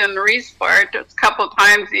we lived in Reesport, a couple of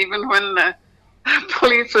times, even when the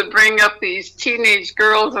police would bring up these teenage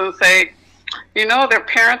girls and say, you know, their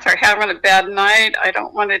parents are having a bad night. I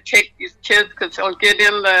don't want to take these kids because they'll get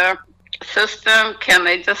in the system. Can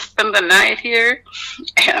they just spend the night here?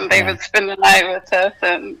 And they would spend the night with us.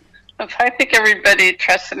 And so I think everybody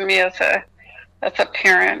trusted me as a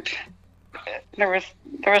parent. There was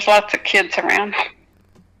lots of kids around.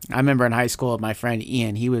 I remember in high school, my friend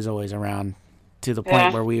Ian, he was always around, to the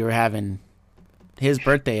point where we were having his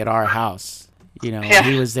birthday at our house. You know,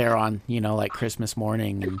 he was there on, you know, like Christmas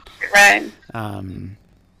morning, and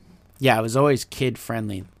it was always kid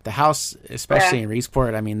friendly. The house, especially in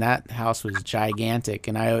Reesport, I mean, that house was gigantic,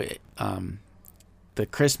 and the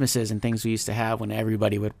Christmases and things we used to have when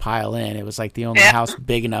everybody would pile in, it was like the only house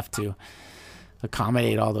big enough to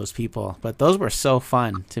accommodate all those people. But those were so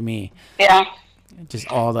fun to me. Yeah. Just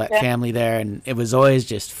all that family there, and it was always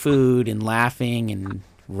just food and laughing and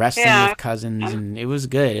wrestling with cousins, and it was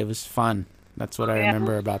good. It was fun. That's what I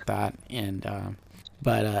remember about that. And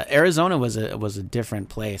but Arizona was a different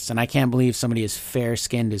place, and I can't believe somebody as fair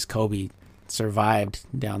skinned as Kobe survived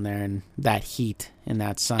down there in that heat and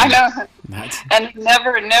that sun. I know, and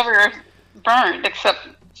never burned, except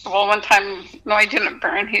one time. No, he didn't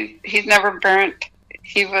burn. He's never burnt.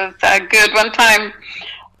 He was good. One time,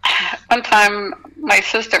 my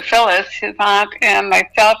sister Phyllis, his aunt, and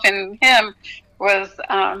myself and him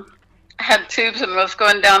had tubes and was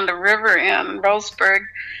going down the river in Roseburg,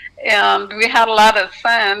 and we had a lot of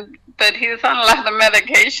sun, but he was on a lot of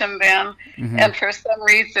medication then, and for some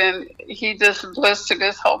reason he just blistered,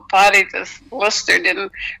 his whole body just blistered,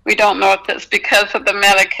 and we don't know if it's because of the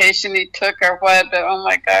medication he took or what, but oh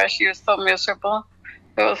my gosh, he was so miserable.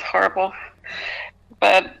 It was horrible.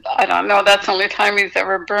 But I don't know, that's the only time he's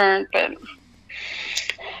ever burned. But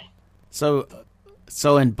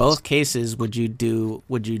So in both cases, would you do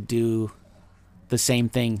the same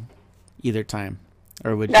thing either time,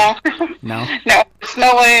 or would No, you? No. no, there's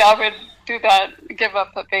no way I would do that. Give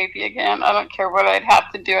up a baby again. I don't care what I'd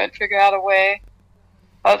have to do. I'd figure out a way.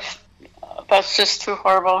 That's that's just too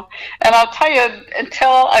horrible. And I'll tell you,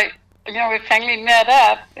 until we finally met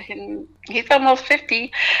up. He's almost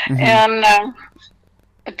 50, and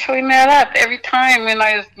until we met up, every time when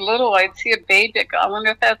I was little, I'd see a baby. I go, I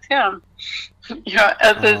wonder if that's him.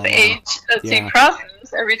 As his age, as he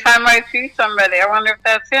crosses, every time I see somebody, I wonder if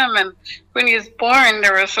that's him. And when he was born,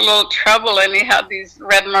 there was a little trouble, and he had these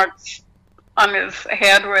red marks on his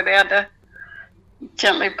head where they had to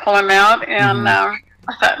gently pull him out. And I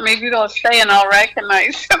thought maybe they'll stay and I'll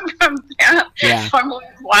recognize him from that. Yeah. So I'm always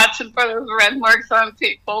watching for those red marks on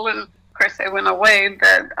people, and of course they went away.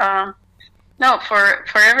 But no,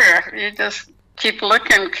 forever you just keep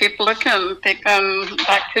looking, thinking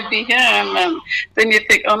that could be him, and then you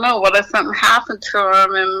think, oh no, what if something happened to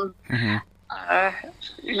him? And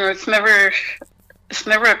it's never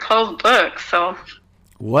a closed book. So,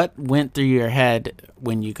 what went through your head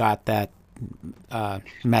when you got that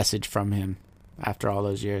message from him after all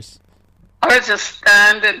those years? I was just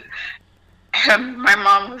stunned, and my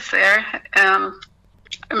mom was there, and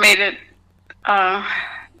it made it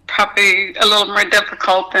probably a little more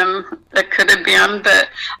difficult than it could have been. But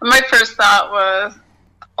my first thought was,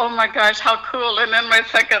 oh my gosh, how cool. And then my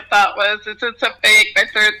second thought was, is this a fake? My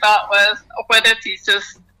third thought was, what if he's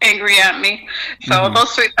just angry at me? So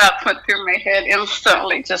those three thoughts went through my head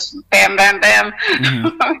instantly, just bam, bam, bam.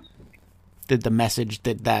 Did the message,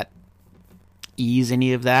 did that ease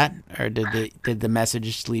any of that, or did the message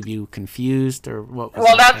just leave you confused, or what was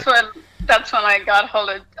that's when I got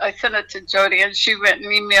I sent it to Jody, and she went and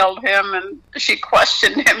emailed him, and she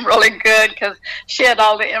questioned him really good because she had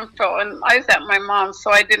all the info, and I was at my mom's,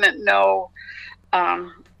 so I didn't know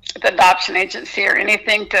the adoption agency or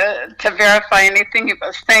anything to verify anything he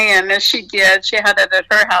was saying. And she did. She had it at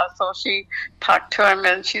her house, so she talked to him,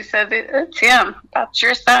 and she said, it's him. That's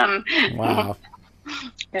your son. Wow.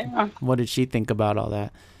 Yeah. What did she think about all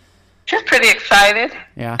that? She's pretty excited.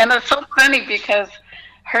 Yeah. And it's so funny because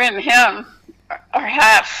her and him are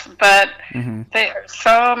halves, but they are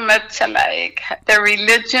so much alike. Their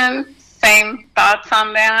religion, same thoughts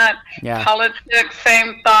on that. Yeah. Politics,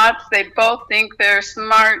 same thoughts. They both think they're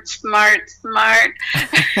smart. and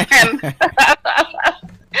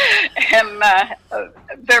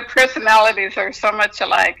their personalities are so much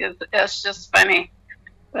alike. It's just funny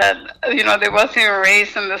that they wasn't even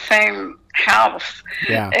raised in the same house.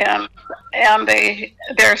 Yeah. And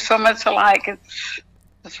they're so much alike.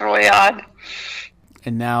 It's really odd.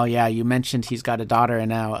 And now, you mentioned he's got a daughter and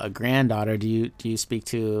now a granddaughter. Do you speak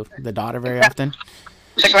to the daughter very often?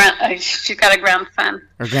 She's got a grandson.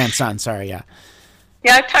 Or grandson, sorry, yeah.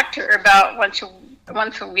 Yeah, I talk to her about once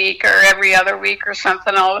a week or every other week or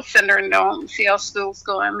something. I'll send her a note and see how school's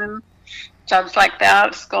going and jobs like that.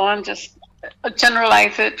 It's going, just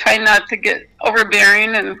generalize it. Try not to get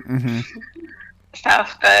overbearing and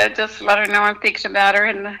stuff, but just let her know I'm thinking about her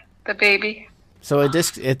and the baby. So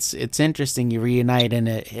it's interesting. You reunite and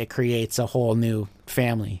it creates a whole new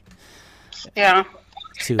family. Yeah,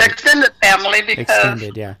 extended family because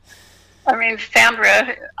extended, yeah. I mean,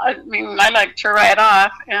 Sandra. I liked her right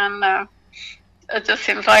off, and it just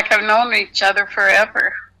seems like I've known each other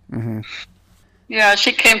forever. Yeah,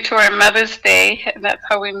 she came to our Mother's Day, and that's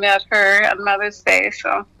how we met her on Mother's Day.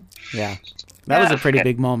 So yeah, that was a pretty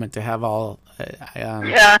big moment to have all.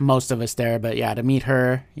 Most of us there, but to meet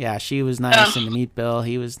her, she was nice, and to meet Bill,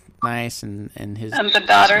 he was nice, and his and the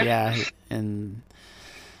daughter,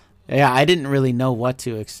 I didn't really know what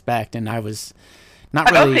to expect, and I was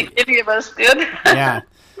not really. I really. don't think any of us did.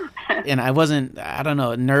 And I wasn't. I don't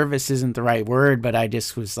know. Nervous isn't the right word, but I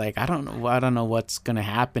just was like, I don't know what's gonna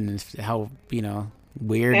happen, and how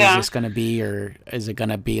weird is this gonna be, or is it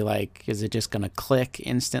gonna be like, is it just gonna click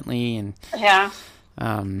instantly, and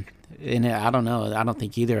and I don't know. I don't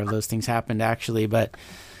think either of those things happened actually, but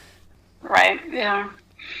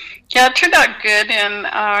it turned out good, and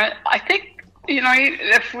I think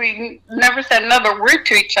if we never said another word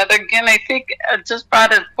to each other again, I think it just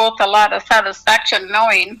brought us both a lot of satisfaction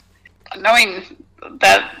knowing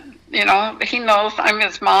that he knows I'm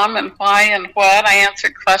his mom and why and what. I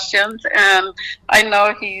answered questions, and I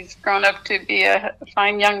know he's grown up to be a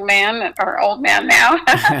fine young man, or old man now.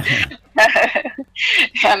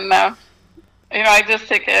 And I just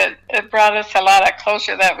think it brought us a lot of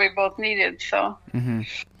closure that we both needed. So. And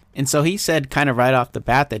so he said kind of right off the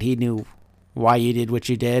bat that he knew why you did what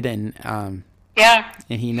you did, and and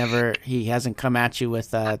he hasn't come at you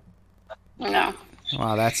with no.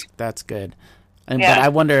 Wow, that's good. But I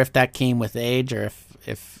wonder if that came with age, or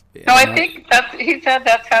if No, I think he said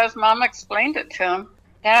that's how his mom explained it to him.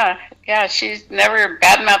 Yeah, she's never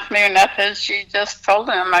badmouthed me or nothing. She just told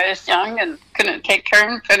him I was young and couldn't take care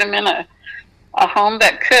of him, put him in a home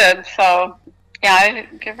that could. So, yeah, I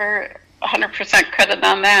give her 100% credit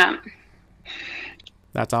on that.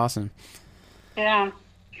 That's awesome. Yeah,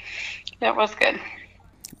 that was good.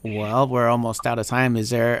 Well, we're almost out of time. Is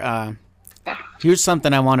there, here's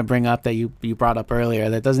something I want to bring up that you brought up earlier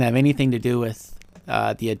that doesn't have anything to do with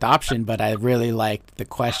the adoption, but I really liked the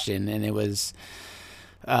question, and it was,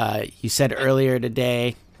 you said earlier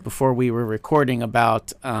today before we were recording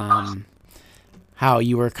about how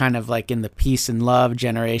you were kind of like in the peace and love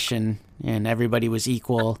generation and everybody was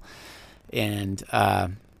equal. And, how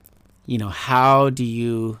do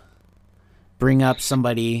you bring up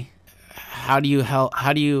somebody? How do you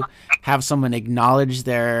have someone acknowledge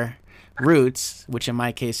their roots, which in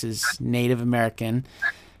my case is Native American,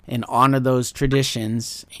 and honor those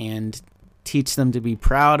traditions and teach them to be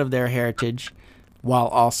proud of their heritage while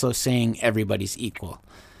also saying everybody's equal?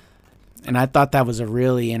 And I thought that was a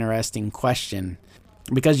really interesting question,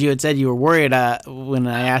 because you had said you were worried when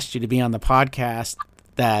I asked you to be on the podcast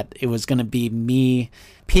that it was going to be me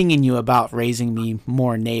pinging you about raising me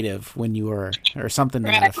more Native when you were, or something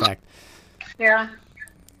to that effect. Yeah.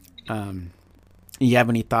 You have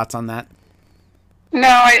any thoughts on that? No,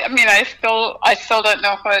 I mean, I still don't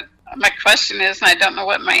know what my question is, and I don't know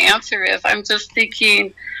what my answer is. I'm just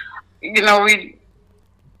thinking, I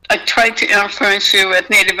tried to influence you with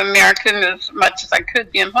Native American as much as I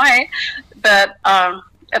could, being white, but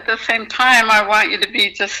at the same time, I want you to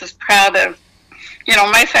be just as proud of,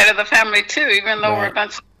 my side of the family too, even though we're a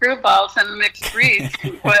bunch of screwballs and mixed breeds,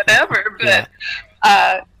 whatever. But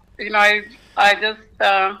I just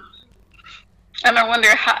and I wonder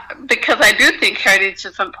how, because I do think heritage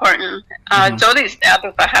is important. Jody's dad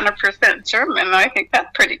was 100% German, and I think that's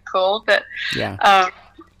pretty cool. But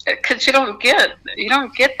because you don't get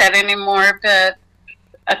that anymore. But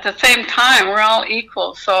at the same time, we're all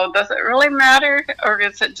equal. So does it really matter, or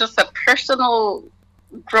is it just a personal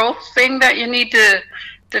growth thing that you need to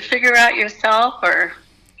figure out yourself? Or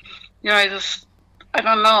I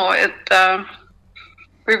don't know.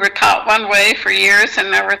 We were taught one way for years,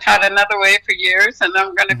 and then we're taught another way for years, and then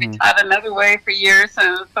we're going to be taught another way for years,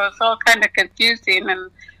 and so it's all kind of confusing.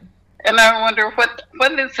 And I wonder what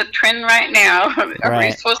is the trend right now? Are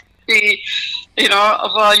we supposed to be,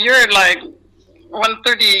 well, you're like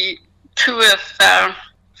 132th,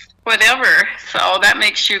 whatever, so that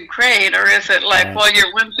makes you great, or is it like, well,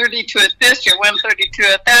 you're 132th this, you're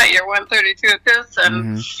 132th that, you're 132th this,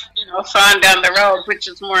 and so on down the road, which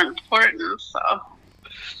is more important? So.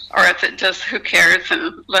 Or is it just who cares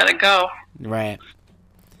and let it go? Right.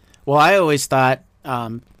 Well, I always thought,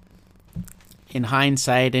 in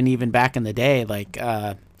hindsight and even back in the day, like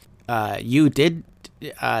you did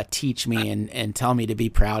teach me and tell me to be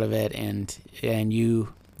proud of it, and you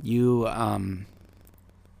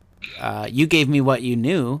gave me what you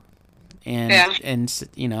knew, and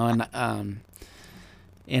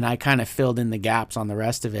I kind of filled in the gaps on the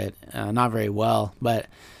rest of it, not very well, but.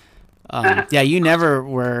 You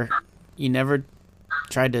never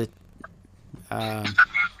tried to,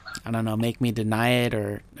 make me deny it,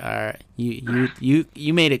 or you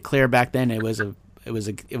made it clear back then it was a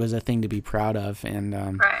thing to be proud of,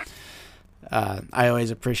 and I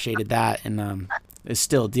always appreciated that, and I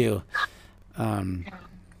still do.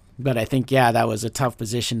 But I think that was a tough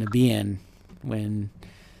position to be in when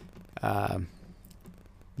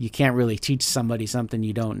you can't really teach somebody something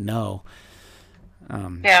you don't know.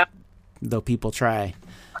 Though people try.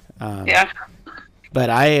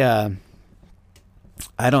 But I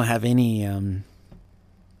don't have any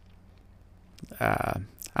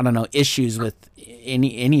issues with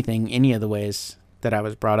any of the ways that I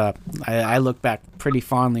was brought up. I look back pretty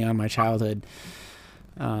fondly on my childhood.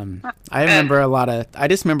 I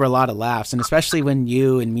just remember a lot of laughs, and especially when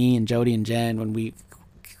you and me and Jody and Jen, when we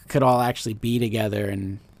could all actually be together,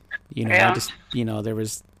 and I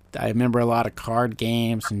remember a lot of card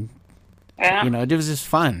games, and it was just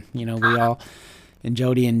fun. We all, and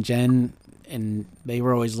Jody and Jen, and they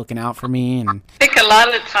were always looking out for me. And I think a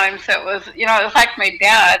lot of times it was like my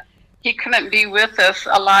dad. He couldn't be with us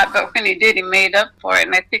a lot, but when he did, he made up for it.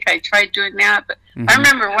 And I think I tried doing that. But I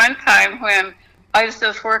remember one time when I was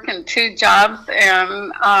just working 2 jobs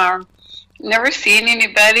and never seen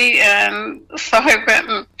anybody, and so I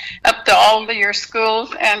went up to all of your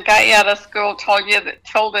schools and got you out of school. Told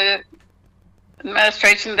the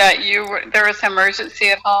administration that there was an emergency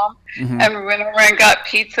at home, and we went over and got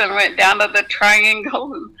pizza and went down to the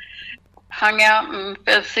Triangle and hung out and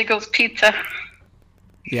fed Siegel's Pizza.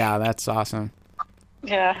 Yeah, that's awesome.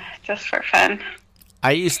 Yeah, just for fun.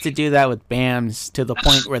 I used to do that with BAMs to the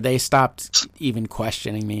point where they stopped even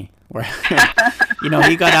questioning me. Where,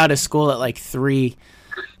 he got out of school at like 3,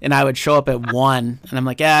 and I would show up at 1, and I'm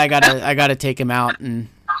like, yeah, I gotta take him out, and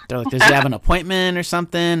they're like, does he have an appointment or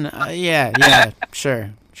something? Yeah,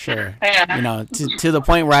 sure. Yeah. To the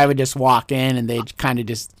point where I would just walk in, and they'd kind of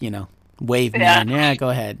just, wave me in. Yeah, go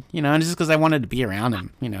ahead. And just because I wanted to be around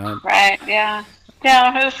him, Right, yeah.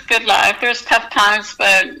 Yeah, it was a good life. There's tough times,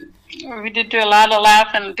 but we did do a lot of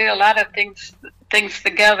laughing and do a lot of things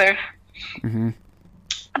together. Mm-hmm.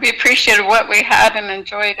 We appreciated what we had and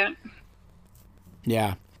enjoyed it.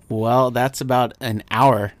 Yeah. Well, that's about an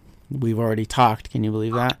hour we've already talked. Can you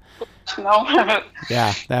believe that? No.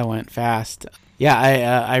 Yeah, that went fast. Yeah,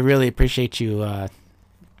 I really appreciate you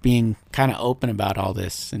being kind of open about all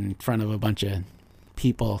this in front of a bunch of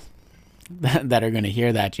people that are going to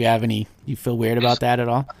hear that. You feel weird about that at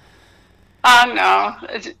all? No.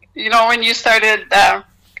 When you started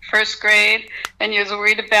first grade and you was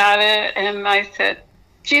worried about it, and I said,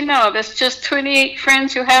 there's just 28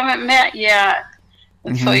 friends you haven't met yet.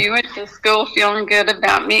 And so you went to school feeling good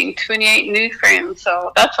about meeting 28 new friends.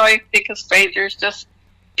 So that's all I think of strangers, just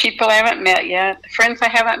people I haven't met yet, friends I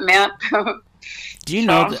haven't met. Do you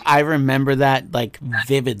know that I remember that like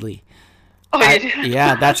vividly? Oh, you do?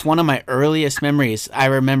 Yeah, that's one of my earliest memories. I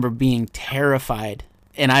remember being terrified,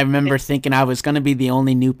 and I remember thinking I was going to be the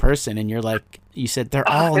only new person, and you said they're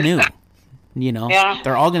all new. Yeah.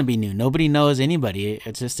 They're all going to be new. Nobody knows anybody.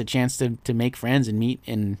 It's just a chance to make friends and meet,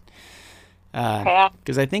 and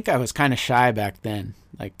because I think I was kind of shy back then.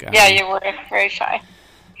 Yeah, you were very shy.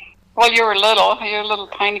 Well, you were little. You were a little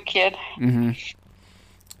tiny kid. Mm-hmm.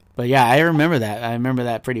 But yeah, I remember that. I remember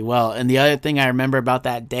that pretty well. And the other thing I remember about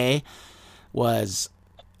that day was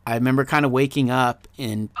I remember kind of waking up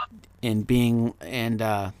and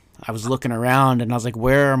I was looking around and I was like,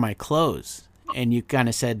 where are my clothes? And you kind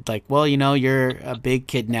of said like, well, you're a big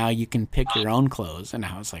kid now. You can pick your own clothes. And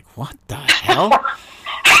I was like, what the hell?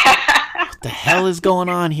 What the hell is going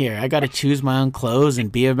on here? I got to choose my own clothes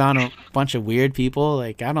and be around a bunch of weird people.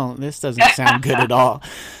 This doesn't sound good at all.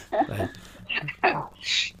 But, it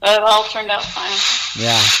all turned out fine.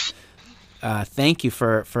 Yeah. Thank you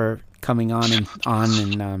for coming on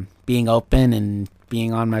and being open and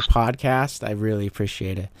being on my podcast. I really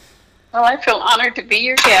appreciate it. Well, I feel honored to be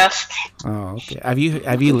your guest. Oh, okay. Have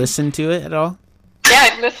you listened to it at all? Yeah,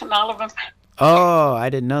 I've listened to all of them. Oh, I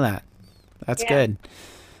didn't know that. That's good.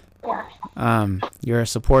 Yeah. You're a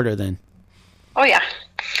supporter then. Oh yeah.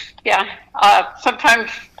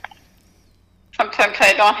 Sometimes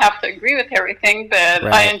I don't have to agree with everything, but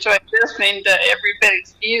Right. I enjoy listening to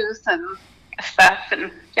everybody's views and stuff,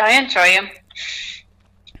 and yeah, I enjoy them.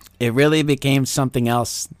 It really became something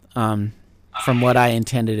else from what I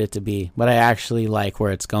intended it to be, what I actually like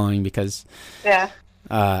where it's going, because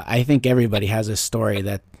I think everybody has a story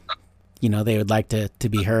that they would like to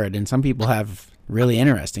be heard, and some people have really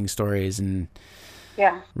interesting stories and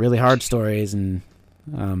really hard stories, and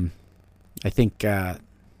I think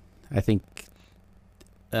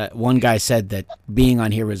one guy said that being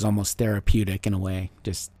on here was almost therapeutic in a way,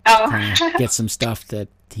 just kind of get some stuff that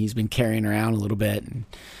he's been carrying around a little bit. And,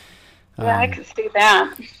 I can see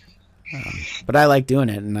that. But I like doing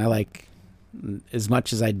it, and I like, as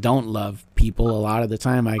much as I don't love people a lot of the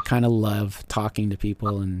time, I kind of love talking to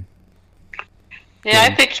people. And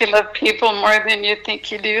I think you love people more than you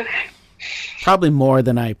think you do. Probably more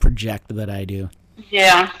than I project that I do.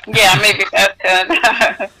 Yeah, maybe that's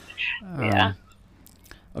it. Yeah.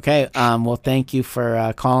 Okay, well, thank you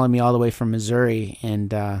for calling me all the way from Missouri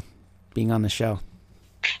and being on the show.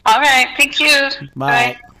 All right, thank you.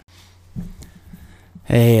 Bye.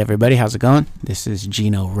 Hey, everybody, how's it going? This is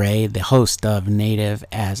Gino Ray, the host of Native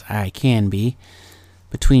as I Can Be,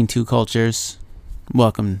 Between Two Cultures.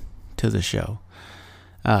 Welcome to the show.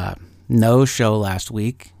 No show last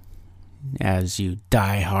week, as you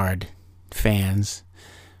die-hard fans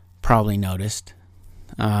probably noticed.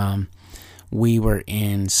 We were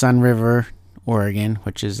in Sun River, Oregon,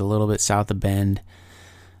 which is a little bit south of Bend.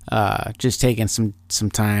 Just taking some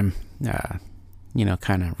time,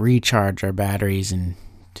 kind of recharge our batteries and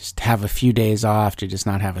just have a few days off to just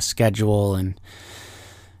not have a schedule and,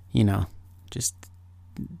 just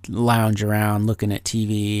lounge around looking at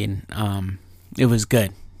TV. And it was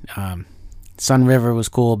good. Sun River was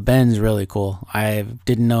cool. Bend's really cool. I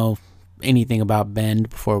didn't know anything about Bend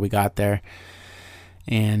before we got there.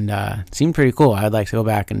 And it seemed pretty cool. I'd like to go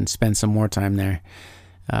back and spend some more time there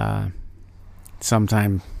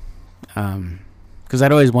sometime. Because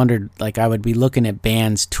I'd always wondered, I would be looking at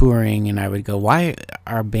bands touring, and I would go, why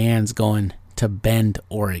are bands going to Bend,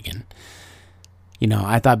 Oregon?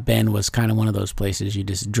 I thought Bend was kind of one of those places you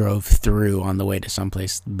just drove through on the way to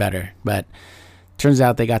someplace better. But turns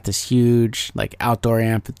out they got this huge like outdoor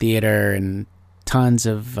amphitheater and tons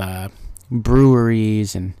of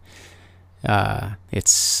breweries, and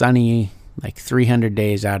it's sunny like 300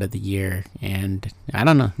 days out of the year. And I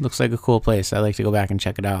don't know, looks like a cool place. I'd like to go back and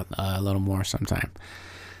check it out a little more sometime.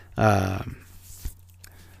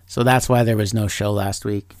 So that's why there was no show last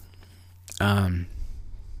week.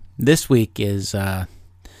 This week is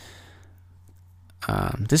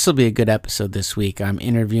this will be a good episode this week. I'm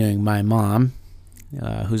interviewing my mom,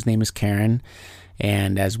 whose name is Karen,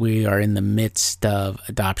 and as we are in the midst of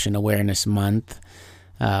Adoption Awareness Month,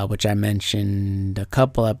 which I mentioned a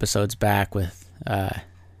couple episodes back with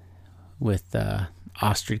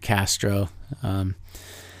Astrid Castro.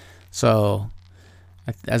 So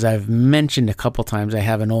as I've mentioned a couple times, I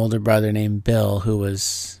have an older brother named Bill who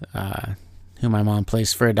my mom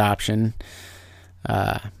placed for adoption.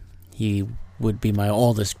 He would be my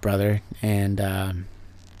oldest brother, and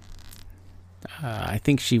I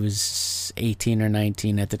think she was 18 or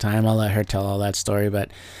 19 at the time. I'll let her tell all that story,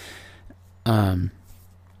 but so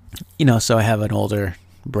I have an older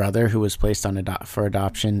brother who was placed on for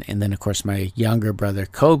adoption, and then of course my younger brother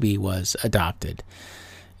Kobe was adopted,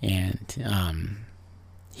 and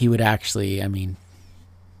he would actually,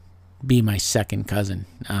 be my second cousin.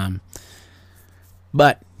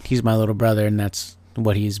 But he's my little brother, and that's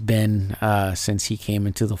what he's been since he came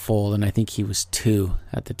into the fold. And I think he was 2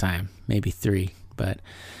 at the time, maybe 3. But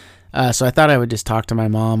so I thought I would just talk to my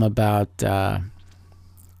mom about the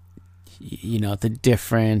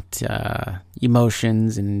different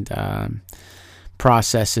emotions and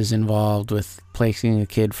processes involved with placing a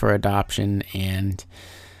kid for adoption, and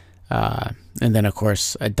then of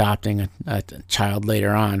course adopting a child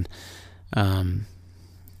later on, and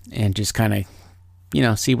just kind of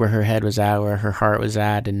see where her head was at, where her heart was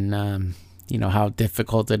at, and how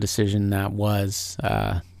difficult a decision that was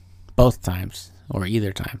both times, or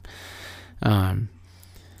either time.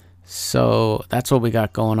 So that's what we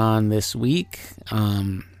got going on this week.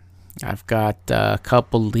 I've got a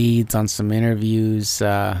couple leads on some interviews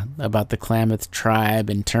about the Klamath tribe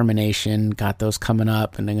and termination. Got those coming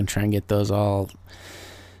up, and I'm going to try and get those all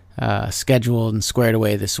scheduled and squared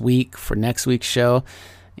away this week for next week's show.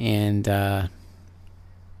 And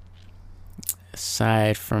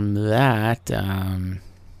aside from that,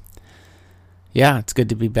 it's good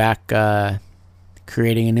to be back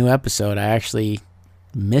creating a new episode. I actually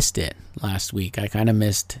missed it last week. I kind of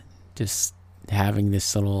missed just having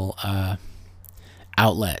this little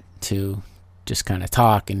outlet to just kind of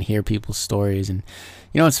talk and hear people's stories. And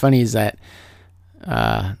what's funny is that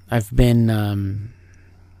I've been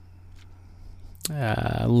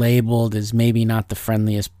labeled as maybe not the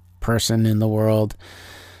friendliest person in the world,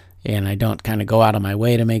 and I don't kind of go out of my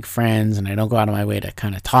way to make friends, and I don't go out of my way to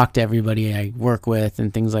kind of talk to everybody I work with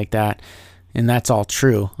and things like that. And that's all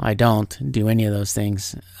true. I don't do any of those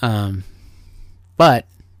things. But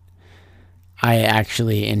I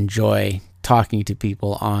actually enjoy talking to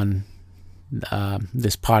people on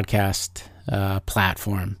this podcast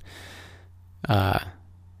platform.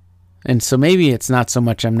 And so maybe it's not so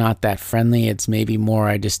much I'm not that friendly. It's maybe more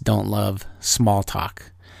I just don't love small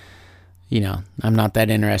talk. I'm not that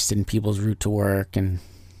interested in people's route to work and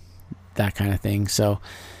that kind of thing. So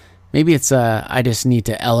maybe it's I just need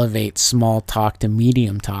to elevate small talk to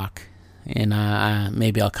medium talk, and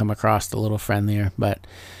maybe I'll come across a little friendlier. But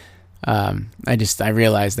I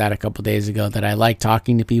realized that a couple days ago that I like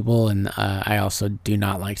talking to people, and I also do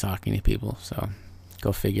not like talking to people. So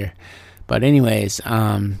go figure. But anyways,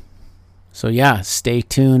 stay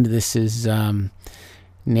tuned. This is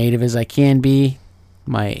Native as I Can Be.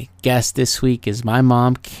 My guest this week is my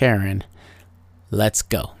mom, Karen. Let's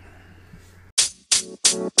go.